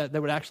church that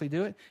would actually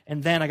do it.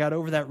 And then I got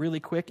over that really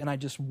quick, and I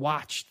just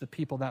watched the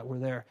people that were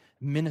there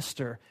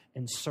minister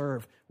and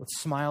serve with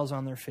smiles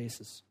on their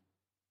faces.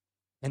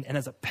 And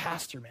as a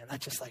pastor, man, that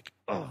just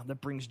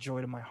that brings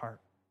joy to my heart.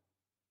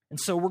 And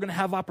so we're going to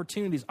have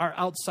opportunities, our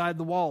outside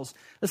the walls.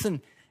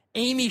 Listen,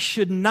 Amy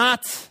should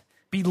not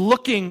be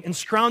looking and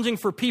scrounging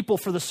for people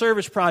for the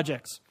service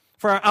projects,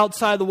 for our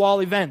outside the wall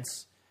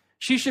events.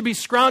 She should be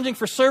scrounging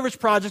for service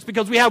projects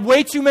because we have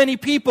way too many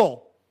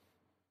people.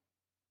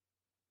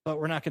 But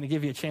we're not going to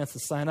give you a chance to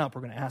sign up.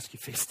 We're going to ask you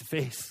face to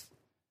face.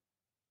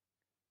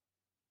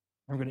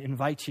 We're going to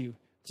invite you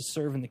to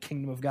serve in the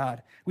kingdom of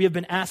God. We have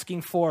been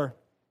asking for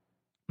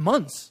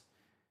months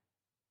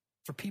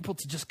for people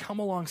to just come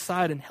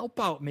alongside and help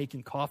out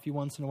making coffee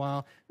once in a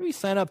while. Maybe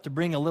sign up to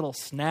bring a little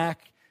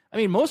snack. I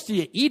mean, most of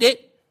you eat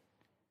it,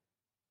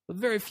 but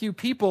very few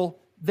people,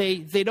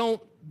 they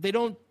don't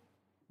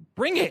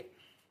bring it.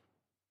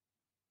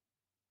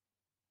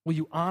 Will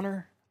you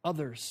honor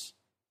others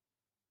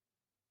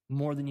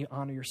more than you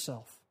honor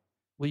yourself?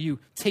 Will you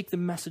take the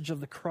message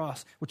of the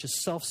cross, which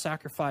is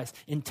self-sacrifice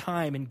in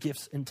time and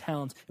gifts and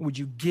talents, and would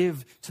you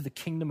give to the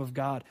kingdom of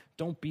God?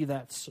 Don't be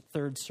that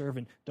third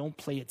servant. Don't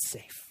play it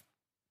safe.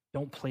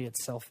 Don't play it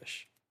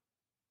selfish.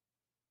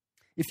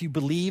 If you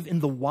believe in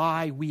the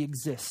why we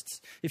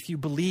exist, if you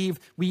believe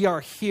we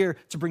are here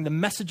to bring the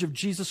message of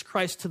Jesus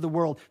Christ to the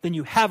world, then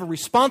you have a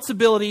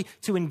responsibility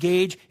to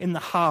engage in the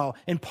how.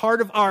 And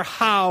part of our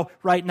how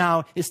right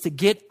now is to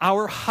get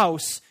our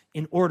house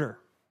in order.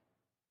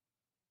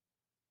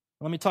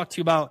 Let me talk to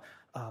you about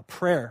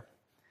prayer.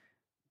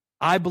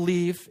 I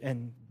believe,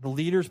 and the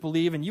leaders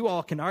believe, and you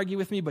all can argue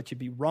with me, but you'd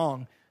be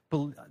wrong,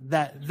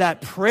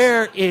 that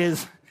prayer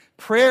is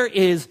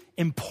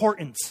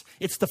important.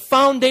 It's the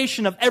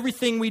foundation of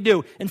everything we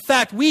do. In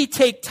fact, we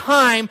take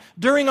time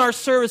during our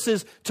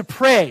services to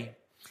pray.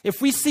 If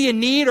we see a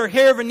need or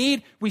hear of a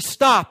need, we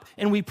stop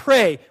and we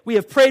pray. We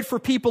have prayed for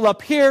people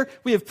up here.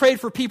 We have prayed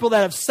for people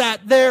that have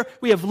sat there.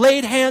 We have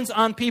laid hands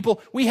on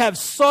people. We have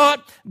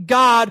sought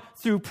God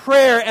through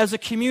prayer as a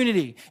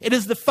community. It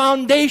is the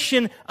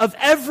foundation of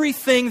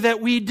everything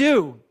that we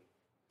do.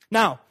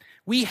 Now,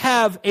 we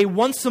have a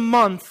once a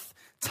month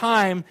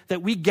time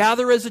that we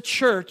gather as a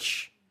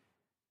church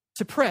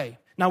to pray.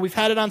 Now, we've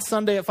had it on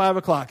Sunday at 5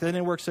 o'clock. That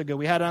didn't work so good.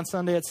 We had it on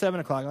Sunday at 7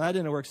 o'clock. Well, that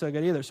didn't work so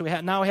good either. So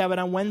now we have it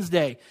on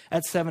Wednesday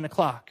at 7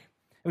 o'clock.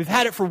 And we've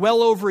had it for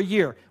well over a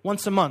year,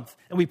 once a month.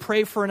 And we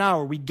pray for an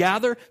hour. We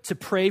gather to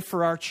pray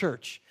for our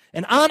church.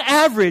 And on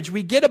average,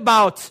 we get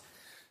about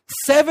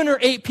 7 or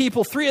 8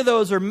 people. 3 of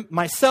those are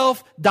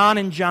myself, Don,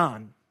 and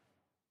John.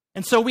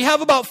 And so we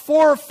have about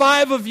 4 or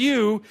 5 of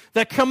you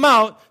that come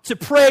out to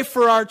pray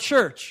for our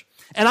church.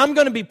 And I'm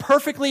going to be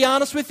perfectly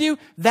honest with you,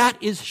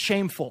 that is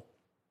shameful.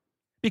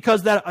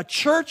 Because that a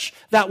church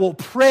that will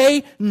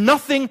pray,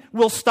 nothing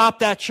will stop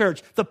that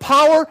church. The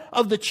power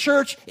of the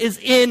church is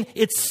in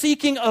its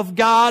seeking of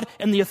God,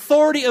 and the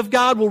authority of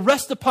God will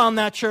rest upon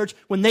that church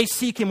when they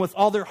seek Him with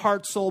all their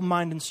heart, soul,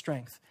 mind, and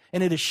strength.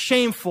 And it is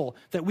shameful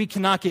that we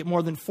cannot get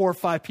more than 4 or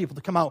 5 people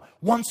to come out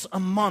once a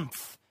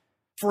month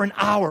for an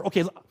hour.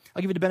 Okay,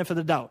 I'll give you the benefit of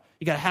the doubt.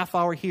 You got a half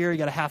hour here, you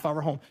got a half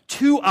hour home.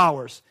 2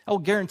 hours. I will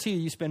guarantee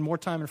you spend more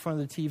time in front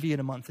of the TV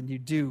in a month than you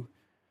do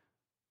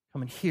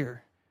coming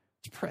here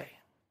to pray.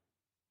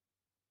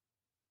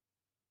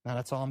 Now,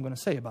 that's all I'm going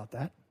to say about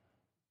that.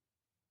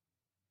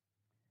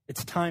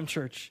 It's time,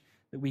 church,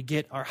 that we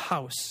get our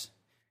house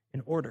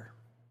in order.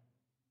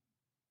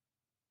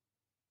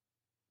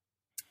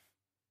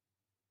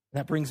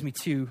 That brings me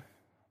to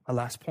my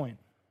last point.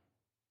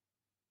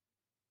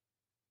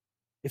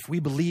 If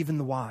we believe in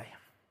the why,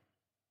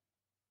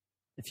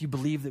 if you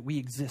believe that we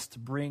exist to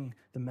bring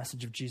the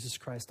message of Jesus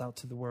Christ out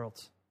to the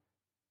world,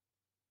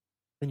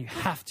 then you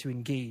have to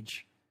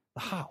engage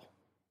the how.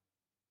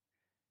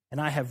 And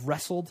I have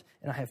wrestled,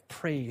 and I have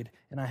prayed,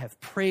 and I have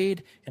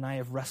prayed, and I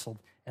have wrestled.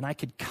 And I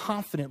could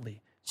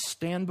confidently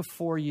stand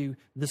before you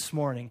this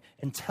morning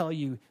and tell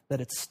you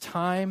that it's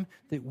time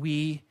that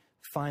we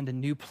find a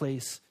new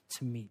place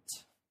to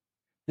meet.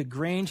 The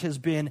Grange has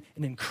been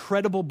an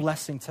incredible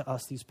blessing to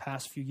us these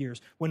past few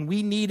years. When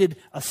we needed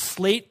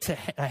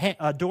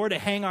a door to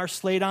hang our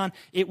slate on,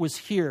 it was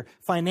here.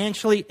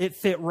 Financially, it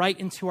fit right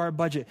into our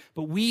budget.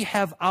 But we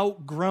have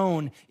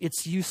outgrown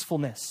its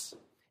usefulness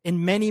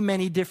in many,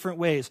 many different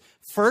ways.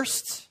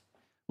 First,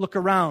 look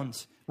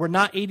around. We're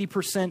not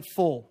 80%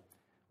 full.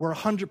 We're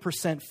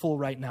 100% full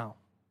right now.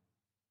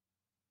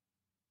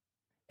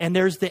 And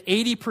there's the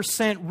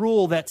 80%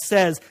 rule that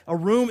says a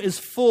room is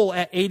full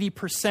at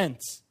 80%.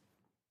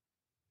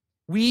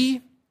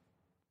 We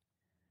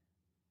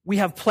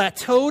have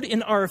plateaued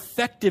in our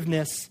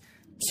effectiveness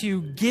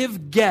to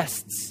give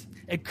guests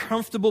a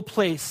comfortable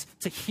place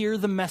to hear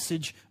the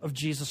message of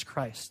Jesus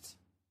Christ.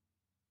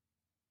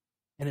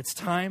 And it's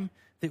time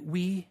that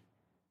we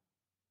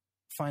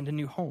find a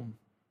new home.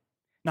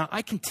 Now,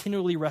 I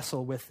continually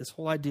wrestle with this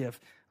whole idea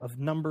of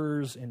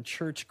numbers and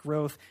church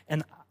growth,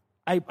 and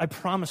I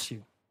promise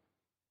you,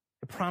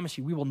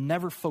 we will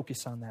never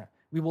focus on that.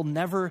 We will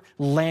never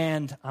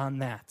land on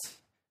that.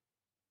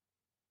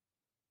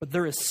 But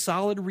there is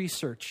solid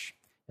research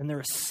and there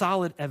is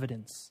solid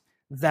evidence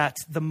that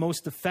the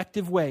most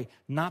effective way,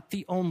 not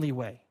the only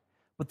way,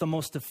 but the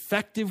most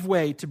effective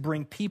way to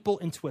bring people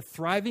into a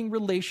thriving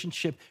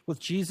relationship with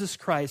Jesus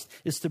Christ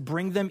is to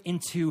bring them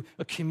into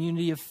a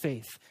community of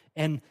faith.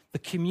 And the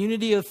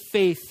community of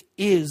faith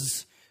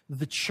is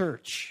the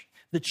church.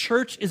 The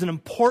church is an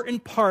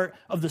important part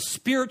of the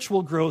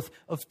spiritual growth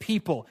of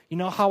people. You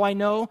know how I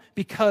know?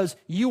 Because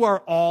you are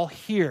all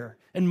here.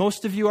 And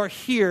most of you are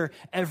here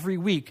every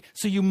week.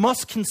 So you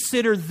must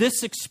consider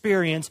this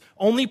experience,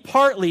 only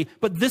partly,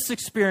 but this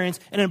experience,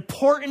 an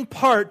important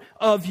part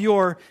of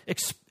your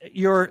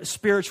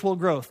spiritual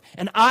growth.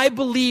 And I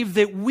believe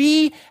that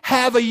we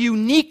have a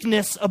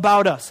uniqueness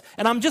about us.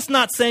 And I'm just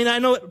not saying that. I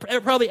know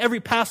probably every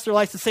pastor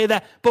likes to say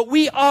that, but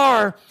we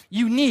are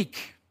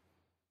unique.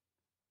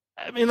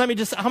 I mean, how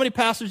many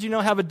pastors do you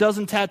know have a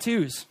dozen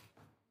tattoos?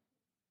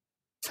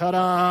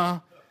 Ta-da!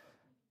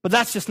 But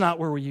that's just not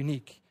where we're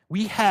unique.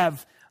 We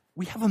have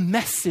a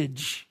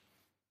message.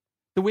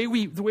 The way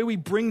we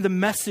bring the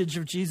message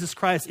of Jesus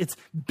Christ, it's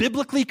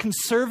biblically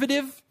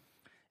conservative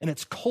and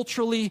it's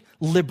culturally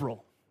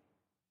liberal.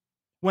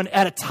 When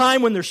at a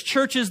time when there's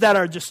churches that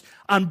are just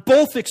on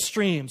both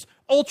extremes,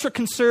 ultra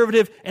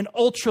conservative and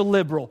ultra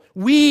liberal,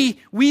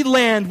 we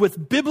land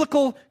with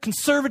biblical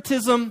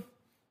conservatism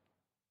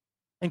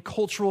and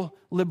cultural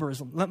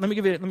liberalism. Let me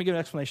give you an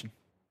explanation.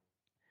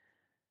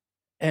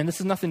 And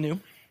this is nothing new.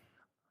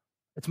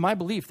 It's my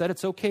belief that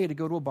it's okay to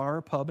go to a bar or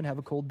a pub and have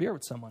a cold beer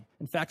with someone.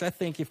 In fact, I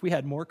think if we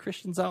had more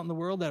Christians out in the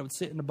world that would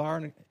sit in a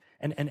bar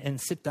and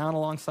sit down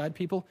alongside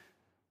people,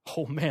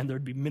 oh man,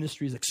 there'd be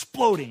ministries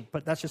exploding.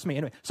 But that's just me.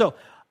 Anyway, so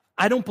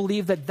I don't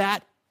believe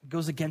that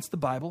goes against the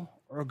Bible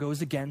or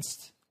goes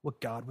against what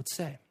God would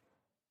say.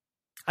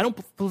 I don't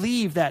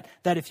believe that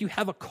if you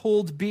have a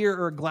cold beer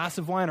or a glass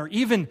of wine or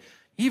even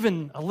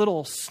a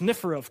little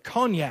sniffer of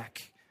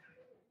cognac,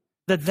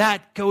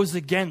 that goes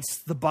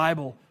against the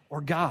Bible or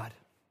God.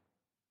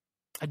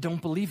 I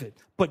don't believe it.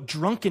 But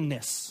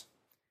drunkenness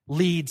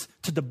leads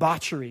to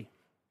debauchery.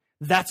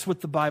 That's what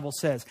the Bible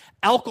says.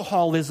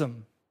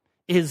 Alcoholism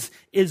is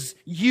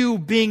you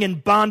being in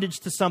bondage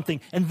to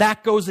something, and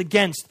that goes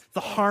against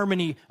the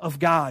harmony of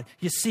God.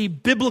 You see,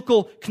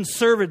 biblical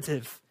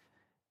conservative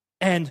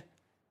and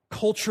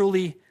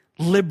culturally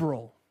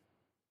liberal.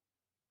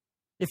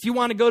 If you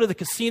want to go to the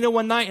casino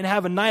one night and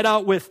have a night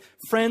out with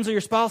friends or your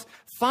spouse,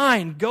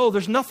 fine, go.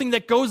 There's nothing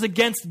that goes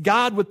against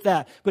God with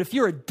that. But if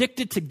you're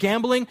addicted to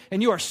gambling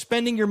and you are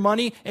spending your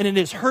money and it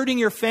is hurting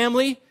your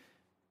family,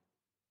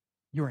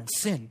 you're in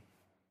sin.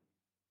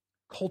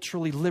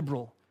 Culturally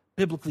liberal,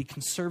 biblically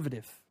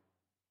conservative.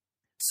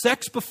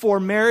 Sex before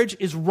marriage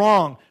is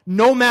wrong,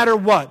 no matter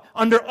what,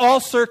 under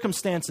all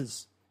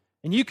circumstances.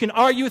 And you can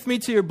argue with me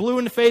till you're blue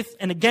in the face,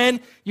 and again,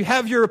 you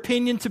have your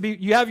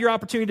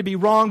opportunity to be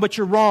wrong, but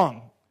you're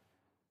wrong.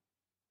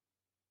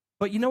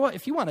 But you know what?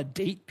 If you want to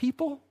date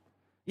people,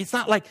 it's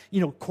not like,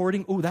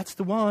 courting, that's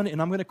the one,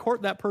 and I'm going to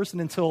court that person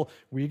until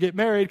we get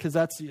married, because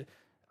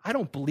I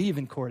don't believe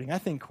in courting. I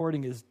think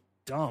courting is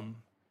dumb.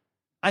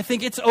 I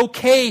think it's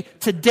okay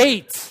to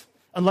date,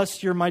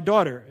 unless you're my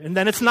daughter, and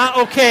then it's not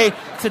okay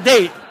to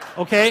date,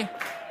 okay?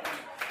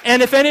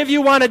 And if any of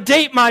you want to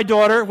date my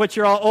daughter, which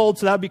you're all old,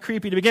 so that would be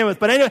creepy to begin with,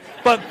 but anyway,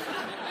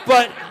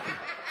 but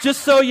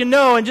just so you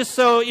know, and just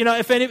so,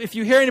 if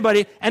you hear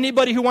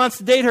anybody who wants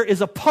to date her is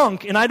a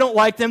punk, and I don't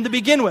like them to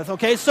begin with,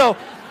 okay?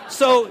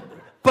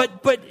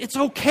 But it's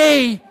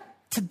okay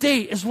to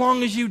date as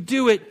long as you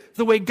do it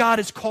the way God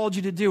has called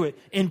you to do it,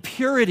 in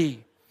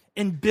purity,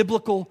 in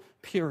biblical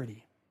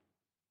purity.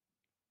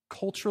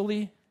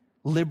 Culturally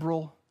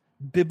liberal,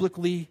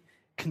 biblically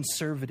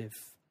conservative.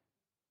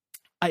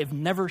 I have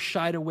never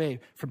shied away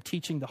from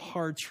teaching the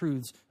hard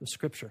truths of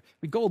Scripture.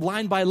 We go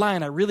line by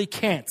line, I really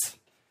can't.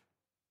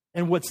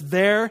 And what's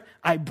there,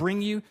 I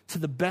bring you to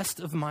the best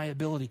of my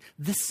ability.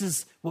 This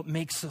is what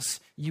makes us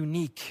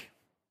unique.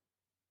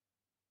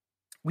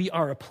 We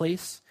are a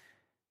place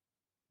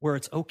where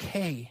it's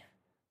okay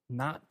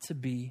not to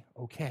be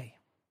okay.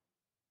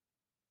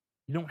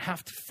 You don't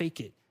have to fake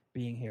it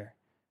being here.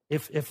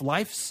 If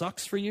life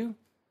sucks for you,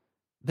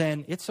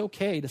 then it's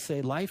okay to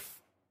say life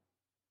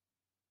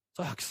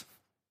sucks.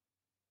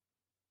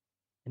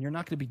 And you're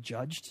not going to be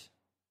judged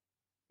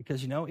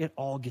because, it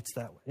all gets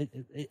that way.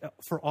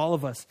 For all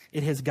of us,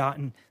 it has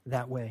gotten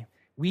that way.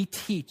 We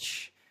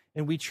teach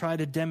and we try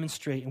to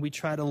demonstrate and we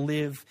try to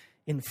live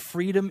in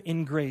freedom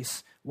in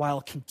grace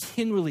while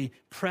continually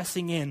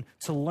pressing in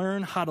to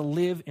learn how to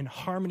live in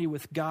harmony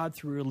with God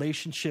through a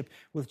relationship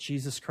with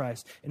Jesus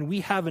Christ. And we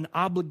have an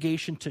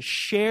obligation to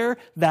share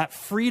that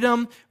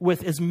freedom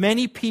with as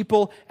many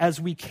people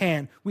as we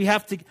can.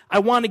 I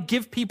want to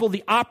give people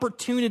the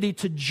opportunity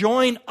to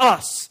join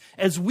us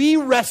as we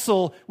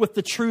wrestle with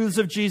the truths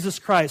of Jesus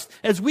Christ,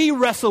 as we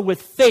wrestle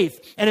with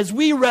faith, and as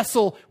we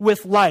wrestle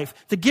with life,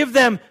 to give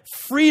them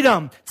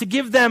freedom, to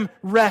give them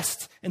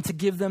rest, and to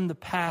give them the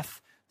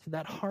path to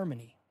that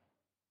harmony.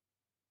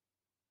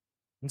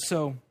 And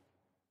so,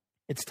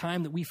 it's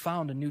time that we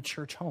found a new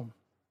church home.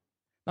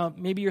 Now,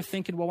 maybe you're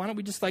thinking, well, why don't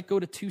we just go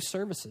to 2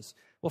 services?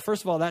 Well,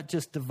 first of all, that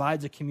just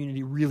divides a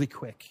community really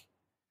quick.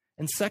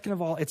 And second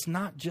of all, it's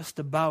not just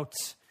about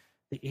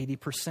the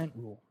 80%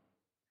 rule.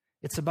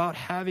 It's about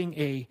having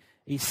a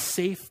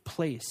safe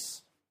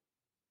place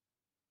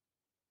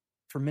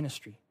for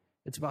ministry.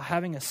 It's about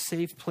having a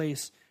safe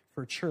place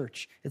for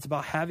church. It's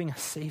about having a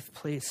safe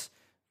place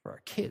for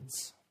our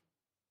kids.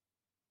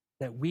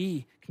 That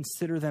we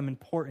consider them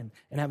important,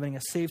 and having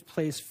a safe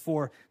place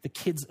for the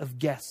kids of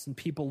guests and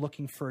people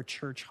looking for a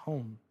church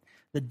home.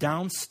 The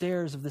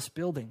downstairs of this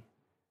building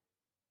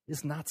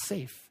is not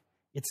safe.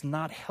 It's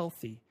not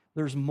healthy.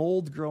 There's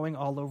mold growing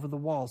all over the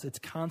walls. It's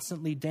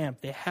constantly damp.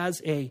 It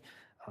has a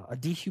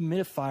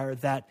dehumidifier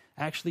that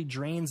actually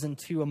drains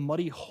into a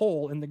muddy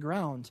hole in the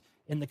ground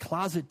in the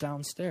closet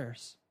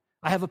downstairs.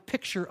 I have a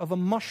picture of a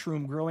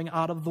mushroom growing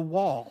out of the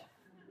wall.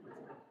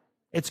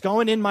 It's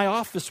going in my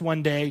office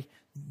one day.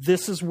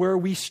 This is where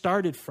we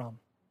started from,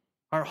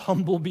 our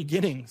humble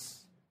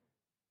beginnings.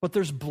 But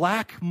there's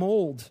black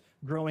mold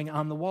growing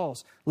on the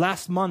walls.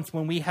 Last month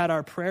when we had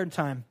our prayer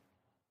time,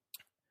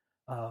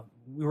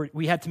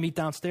 we had to meet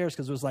downstairs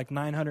because it was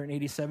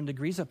 987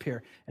 degrees up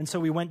here. And so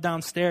we went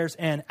downstairs,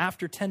 and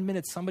after 10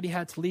 minutes, somebody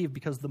had to leave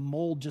because the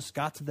mold just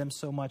got to them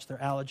so much, their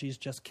allergies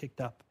just kicked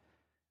up.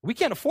 We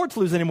can't afford to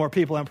lose any more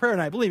people on prayer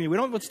night. Believe me, we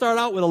don't start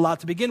out with a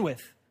lot to begin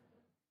with.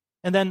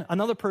 And then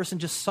another person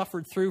just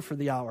suffered through for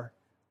the hour.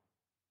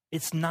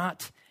 It's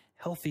not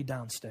healthy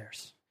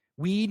downstairs.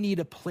 We need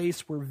a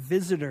place where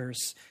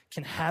visitors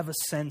can have a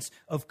sense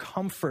of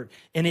comfort.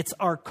 And it's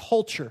our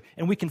culture.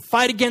 And we can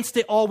fight against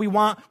it all we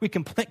want. We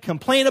can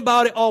complain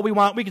about it all we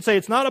want. We can say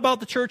it's not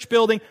about the church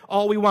building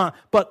all we want.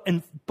 But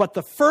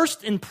the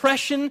first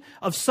impression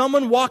of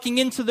someone walking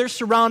into their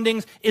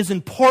surroundings is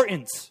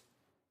important.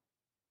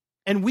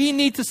 And we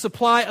need to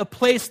supply a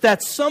place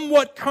that's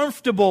somewhat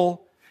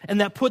comfortable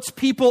and that puts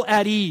people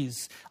at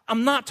ease.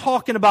 I'm not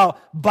talking about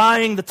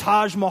buying the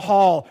Taj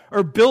Mahal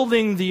or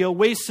building the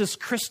Oasis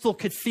Crystal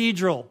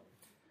Cathedral,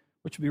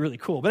 which would be really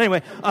cool. But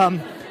anyway, I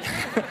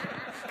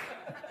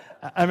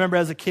remember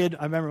as a kid,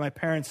 my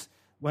parents,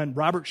 when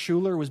Robert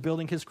Schuller was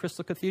building his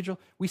Crystal Cathedral,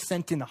 we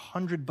sent in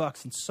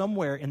 $100, and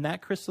somewhere in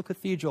that Crystal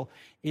Cathedral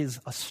is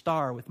a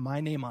star with my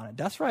name on it.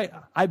 That's right.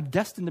 I'm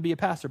destined to be a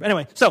pastor. But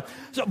anyway,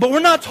 but we're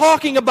not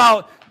talking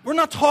about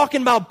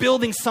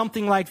building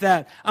something like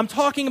that. I'm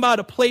talking about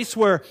a place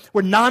where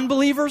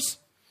non-believers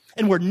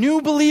and where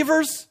new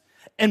believers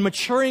and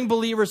maturing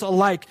believers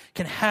alike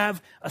can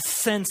have a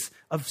sense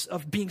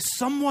of being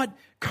somewhat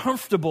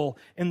comfortable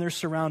in their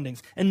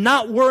surroundings and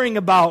not worrying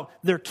about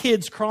their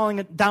kids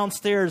crawling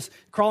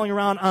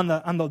around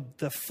on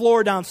the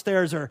floor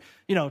downstairs, or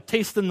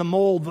tasting the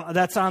mold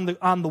that's on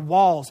the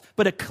walls,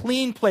 but a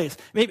clean place.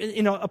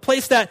 Maybe a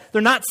place that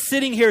they're not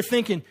sitting here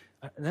thinking,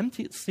 are them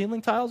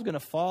ceiling tiles going to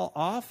fall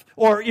off?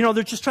 Or,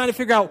 they're just trying to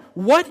figure out,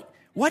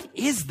 what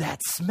is that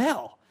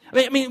smell?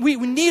 I mean, we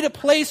need a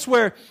place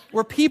where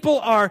people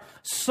are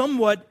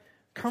somewhat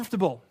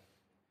comfortable,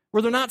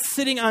 where they're not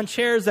sitting on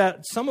chairs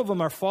that some of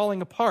them are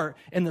falling apart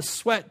and the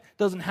sweat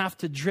doesn't have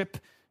to drip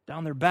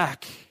down their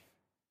back.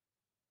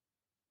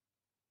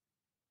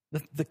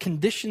 The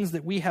conditions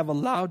that we have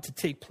allowed to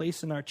take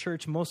place in our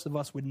church, most of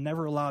us would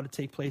never allow to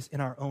take place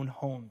in our own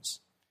homes.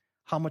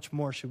 How much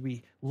more should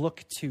we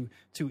look to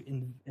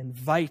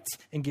invite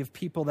and give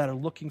people that are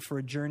looking for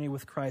a journey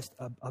with Christ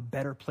a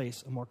better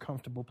place, a more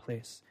comfortable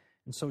place?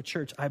 And so,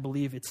 church, I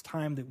believe it's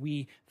time that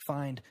we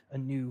find a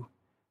new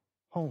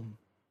home.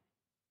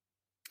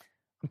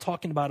 I'm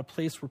talking about a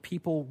place where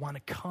people want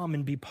to come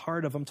and be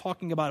part of. I'm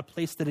talking about a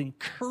place that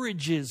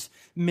encourages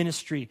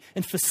ministry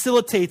and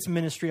facilitates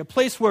ministry. A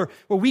place where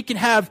we can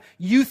have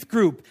youth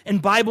group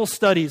and Bible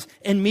studies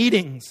and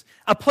meetings.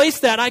 A place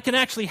that I can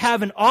actually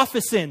have an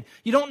office in.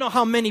 You don't know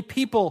how many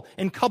people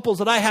and couples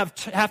that I have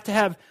to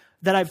have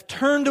that I've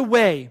turned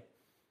away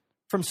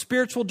from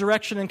spiritual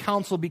direction and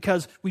counsel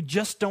because we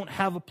just don't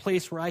have a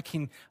place where I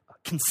can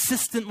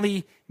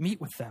consistently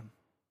meet with them.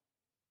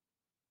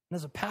 And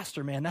as a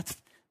pastor, man, that's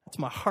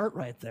my heart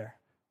right there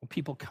when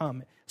people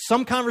come.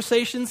 Some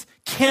conversations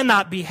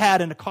cannot be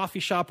had in a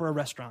coffee shop or a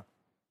restaurant.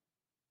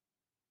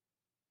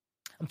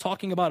 I'm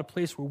talking about a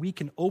place where we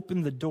can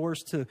open the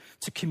doors to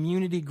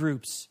community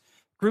groups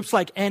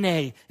like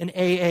NA and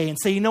AA, and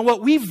say, you know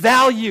what, we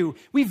value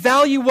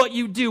what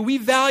you do. We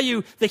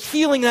value the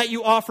healing that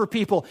you offer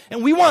people,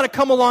 and we want to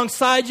come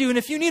alongside you. And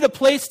if you need a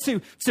place to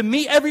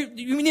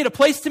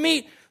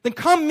meet, then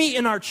come meet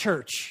in our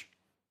church.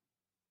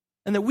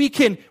 And that we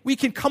can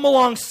come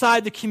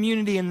alongside the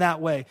community in that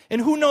way.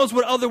 And who knows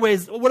what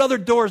other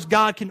doors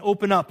God can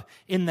open up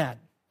in that.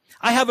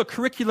 I have a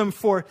curriculum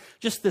for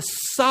just this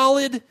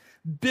solid,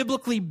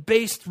 biblically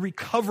based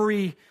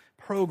recovery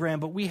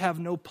program, but we have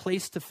no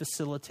place to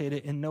facilitate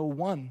it and no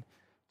one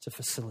to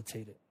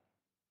facilitate it.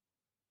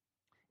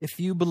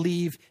 If you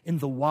believe in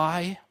the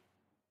why,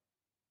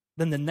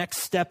 then the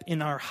next step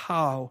in our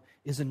how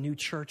is a new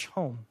church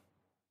home.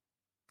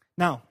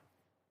 Now,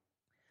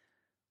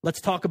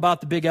 let's talk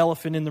about the big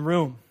elephant in the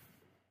room.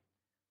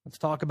 Let's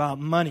talk about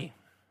money.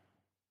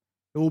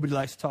 Nobody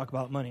likes to talk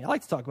about money. I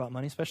like to talk about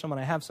money, especially when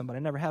I have some, but I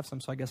never have some,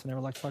 so I guess I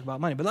never like to talk about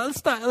money. But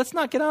let's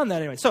not get on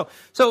that anyway. So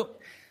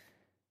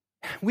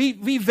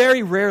we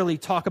very rarely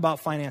talk about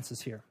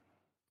finances here.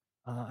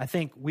 I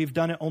think we've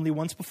done it only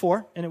once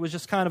before, and it was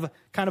just kind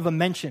of a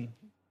mention.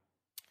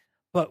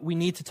 But we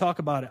need to talk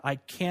about it. I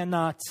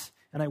cannot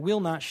and I will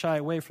not shy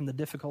away from the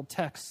difficult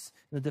texts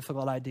and the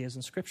difficult ideas in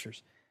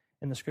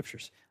the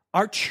scriptures.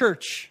 Our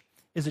church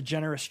is a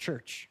generous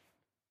church.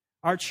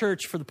 Our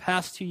church for the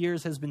past 2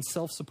 years has been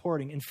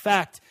self-supporting. In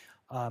fact,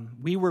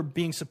 we were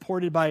being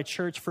supported by a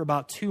church for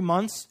about 2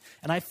 months,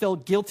 and I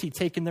felt guilty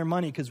taking their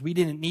money because we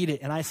didn't need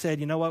it. And I said,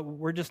 you know what,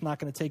 we're just not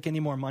going to take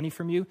any more money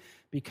from you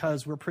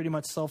because we're pretty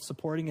much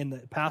self-supporting. And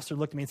the pastor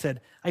looked at me and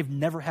said, I've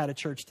never had a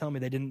church tell me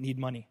they didn't need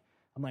money.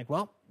 I'm like,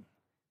 well,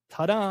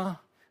 ta-da.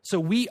 So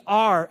we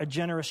are a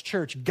generous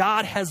church.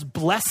 God has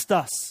blessed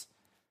us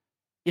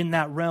in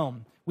that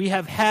realm. We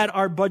have had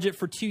our budget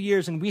for 2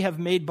 years, and we have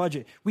made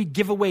budget. We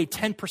give away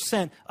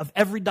 10% of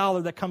every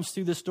dollar that comes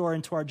through this door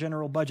into our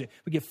general budget.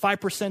 We give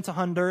 5% to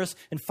Honduras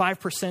and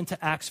 5%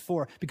 to Acts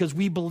 4 because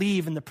we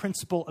believe in the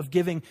principle of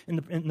giving and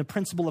the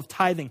principle of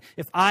tithing.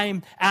 If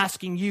I'm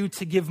asking you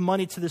to give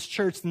money to this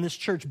church, then this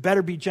church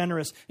better be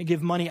generous and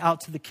give money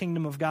out to the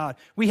kingdom of God.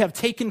 We have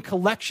taken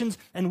collections,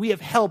 and we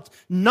have helped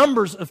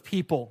numbers of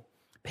people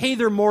pay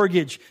their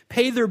mortgage,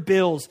 pay their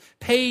bills,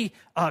 pay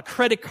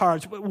credit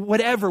cards,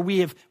 whatever. We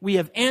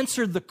have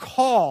answered the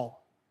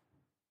call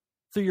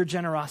through your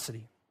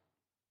generosity.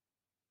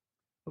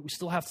 But we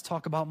still have to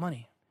talk about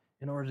money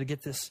in order to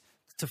get this,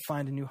 to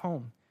find a new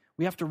home.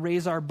 We have to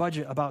raise our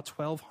budget about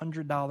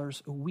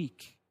 $1,200 a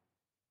week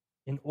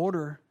in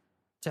order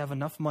to have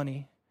enough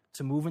money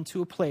to move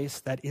into a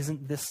place that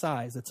isn't this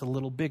size, that's a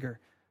little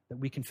bigger, that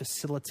we can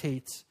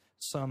facilitate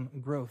some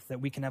growth, that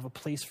we can have a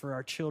place for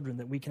our children,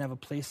 that we can have a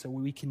place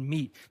where we can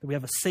meet, that we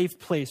have a safe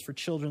place for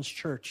children's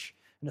church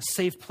and a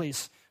safe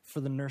place for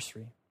the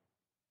nursery.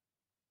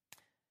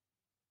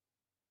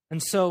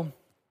 And so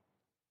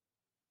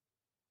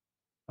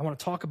I want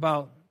to talk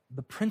about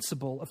the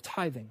principle of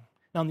tithing.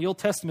 Now, in the Old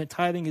Testament,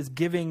 tithing is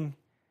giving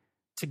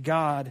to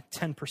God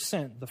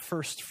 10%, the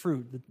first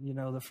fruit,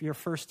 your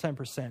first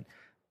 10%.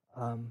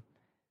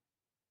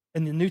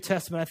 In the New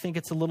Testament, I think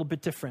it's a little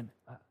bit different.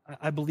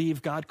 I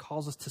believe God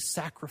calls us to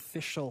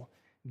sacrificial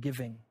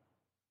giving.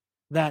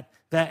 That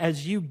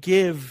as you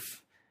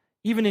give,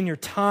 even in your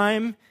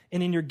time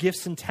and in your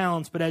gifts and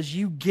talents, but as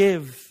you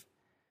give,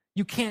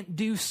 you can't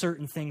do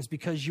certain things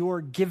because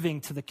you're giving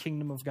to the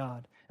kingdom of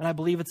God. And I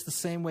believe it's the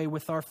same way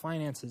with our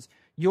finances.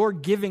 Your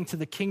giving to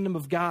the kingdom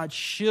of God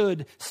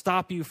should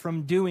stop you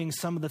from doing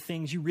some of the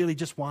things you really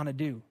just want to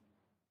do.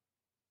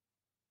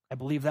 I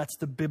believe that's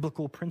the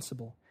biblical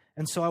principle.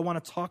 And so I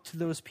want to talk to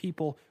those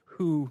people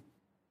who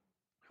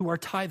are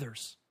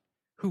tithers,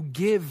 who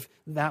give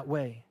that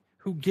way,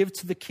 who give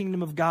to the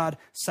kingdom of God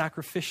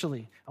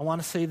sacrificially, I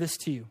want to say this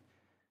to you.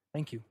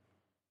 Thank you.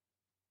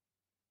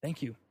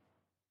 Thank you.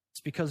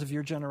 It's because of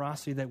your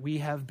generosity that we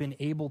have been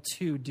able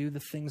to do the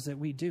things that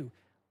we do.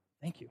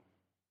 Thank you.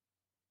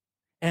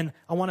 And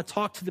I want to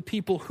talk to the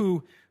people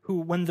who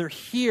when they're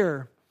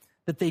here,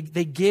 that they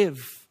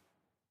give.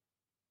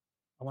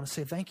 I want to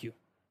say thank you.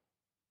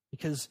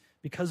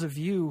 Because of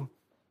you,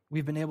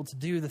 we've been able to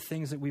do the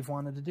things that we've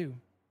wanted to do.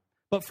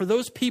 But for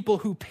those people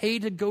who pay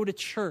to go to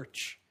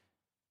church,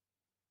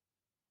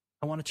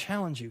 I want to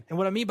challenge you. And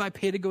what I mean by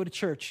pay to go to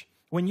church,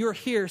 when you're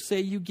here,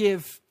 say you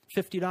give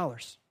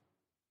 $50.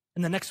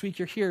 And the next week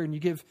you're here and you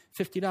give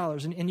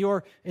 $50.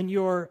 And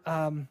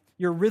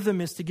your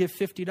rhythm is to give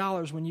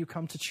 $50 when you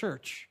come to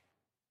church.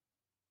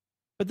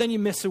 But then you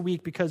miss a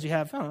week because you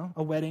have, I don't know,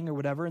 a wedding or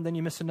whatever. And then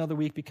you miss another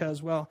week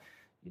because, well,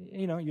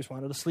 you just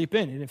wanted to sleep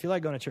in. You didn't feel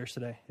like going to church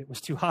today. It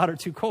was too hot or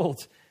too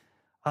cold.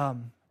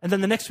 And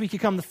then the next week you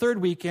come the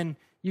third week and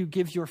you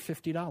give your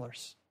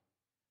 $50.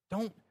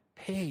 Don't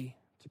pay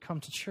to come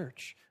to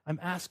church. I'm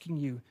asking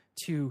you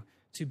to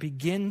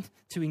begin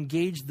to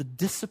engage the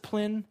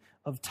discipline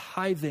of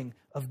tithing,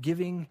 of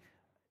giving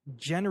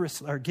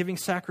generously or giving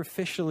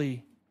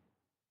sacrificially,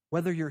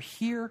 whether you're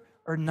here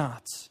or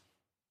not.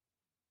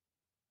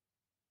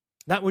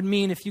 That would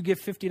mean if you give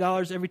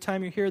 $50 every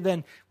time you're here,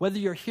 then whether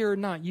you're here or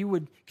not, you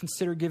would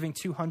consider giving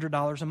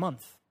 $200 a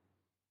month.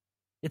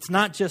 It's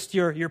not just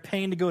you're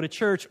paying to go to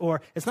church,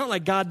 or it's not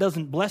like God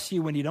doesn't bless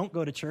you when you don't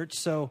go to church,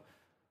 so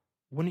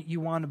wouldn't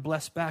you want to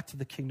bless back to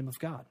the kingdom of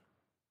God?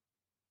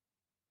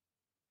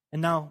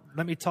 And now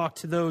let me talk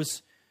to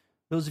those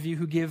of you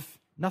who give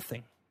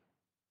nothing.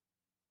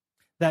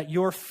 That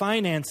your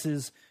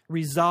finances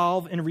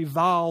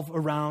revolve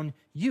around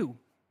you.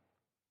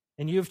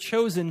 And you have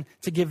chosen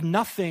to give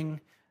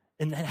nothing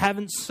and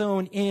haven't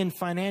sown in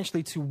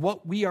financially to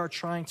what we are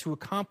trying to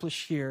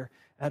accomplish here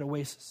at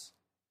Oasis.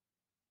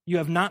 You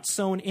have not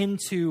sown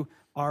into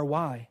our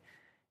why.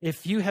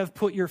 If you have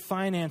put your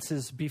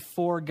finances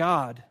before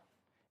God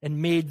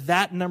and made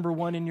that number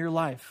one in your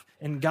life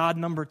and God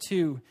number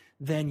two,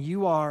 then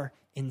you are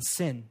in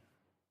sin.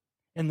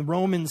 And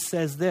Romans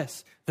says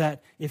this,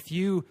 that if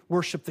you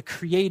worship the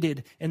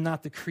created and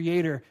not the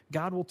creator,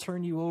 God will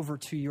turn you over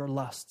to your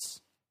lusts.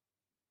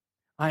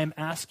 I am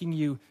asking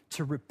you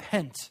to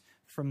repent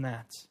from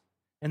that,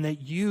 and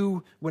that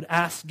you would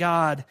ask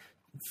God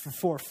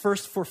for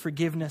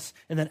forgiveness,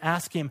 and then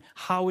ask him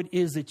how it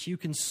is that you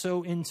can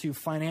sow into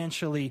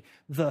financially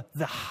the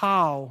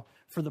how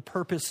for the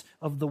purpose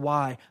of the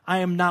why. I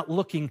am not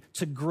looking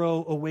to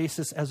grow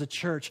Oasis as a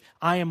church.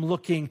 I am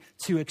looking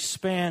to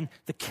expand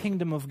the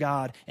kingdom of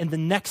God. And the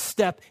next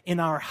step in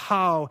our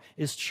how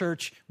is,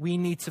 church, we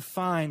need to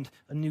find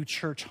a new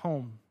church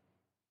home.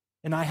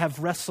 And I have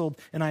wrestled,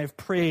 and I have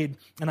prayed,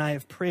 and I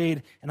have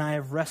prayed, and I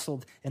have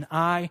wrestled, and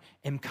I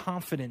am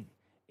confident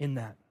in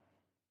that.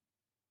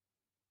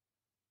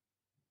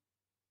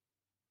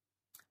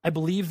 I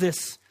believe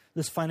this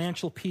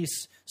financial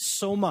piece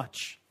so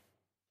much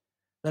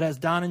that as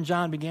Don and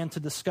John began to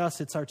discuss,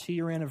 it's our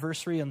 2-year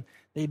anniversary, and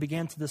they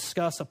began to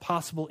discuss a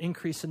possible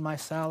increase in my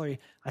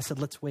salary, I said,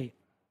 let's wait.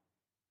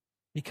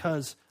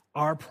 Because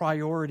our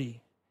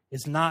priority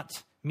is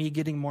not me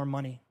getting more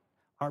money.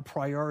 Our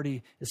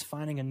priority is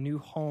finding a new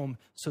home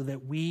so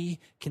that we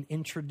can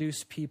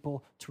introduce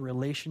people to a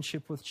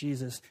relationship with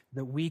Jesus,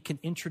 that we can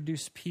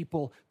introduce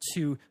people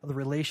to the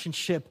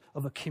relationship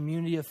of a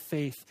community of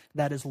faith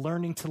that is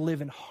learning to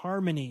live in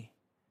harmony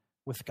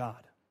with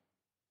God.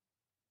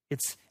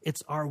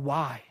 It's our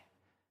why.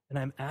 And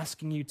I'm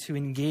asking you to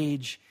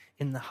engage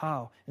in the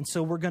how. And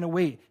so we're going to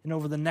wait. And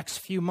over the next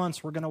few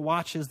months, we're going to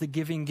watch as the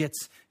giving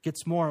gets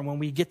more. And when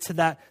we get to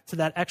that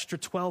extra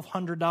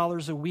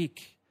 $1,200 a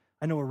week,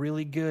 I know a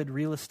really good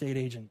real estate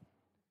agent.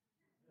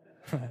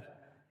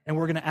 And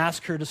we're going to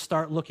ask her to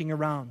start looking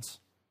around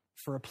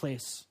for a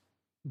place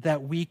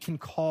that we can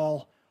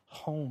call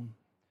home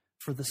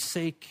for the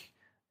sake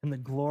and the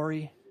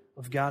glory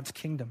of God's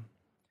kingdom.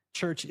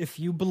 Church, if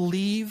you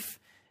believe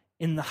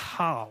in the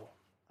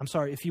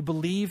if you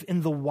believe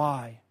in the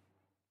why,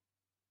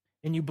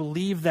 and you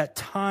believe that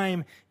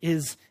time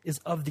is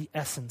of the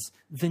essence,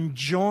 then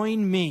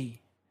join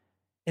me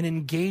in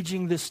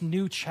engaging this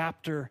new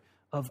chapter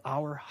of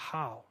our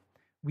how.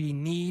 We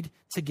need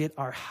to get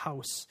our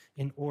house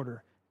in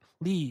order.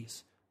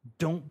 Please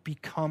don't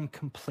become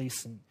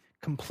complacent.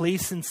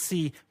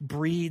 Complacency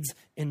breeds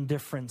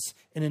indifference,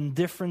 and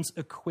indifference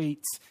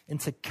equates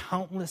into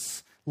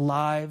countless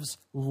lives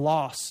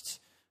lost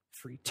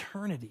for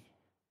eternity.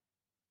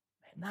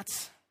 Man,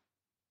 that's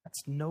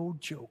no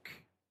joke.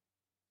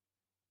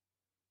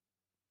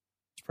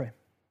 Let's pray.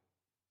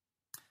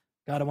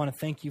 God, I want to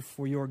thank you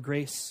for your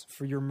grace,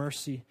 for your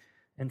mercy,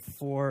 and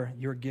for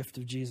your gift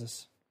of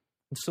Jesus.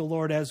 And so,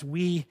 Lord, as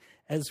we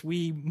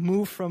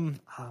move from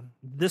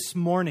this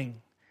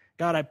morning,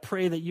 God, I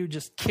pray that you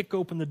just kick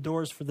open the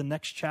doors for the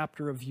next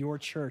chapter of your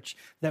church,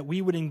 that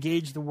we would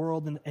engage the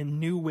world in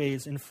new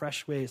ways, in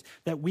fresh ways,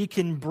 that we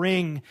can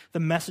bring the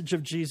message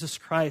of Jesus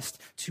Christ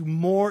to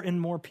more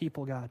and more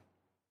people, God.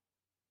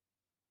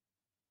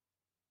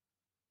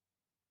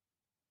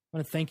 I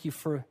want to thank you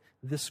for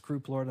this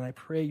group, Lord, and I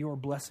pray your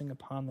blessing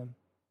upon them.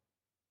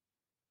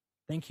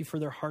 Thank you for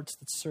their hearts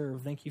that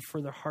serve. Thank you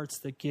for their hearts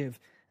that give.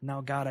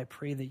 Now, God, I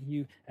pray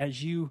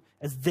that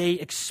as they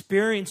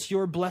experience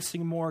your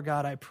blessing more,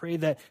 God, I pray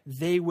that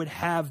they would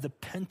have the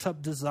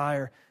pent-up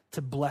desire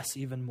to bless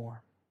even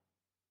more.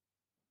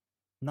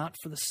 Not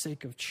for the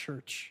sake of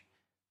church,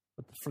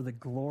 but for the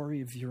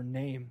glory of your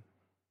name.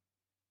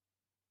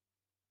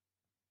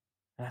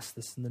 I ask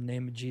this in the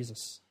name of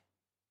Jesus.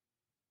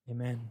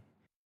 Amen.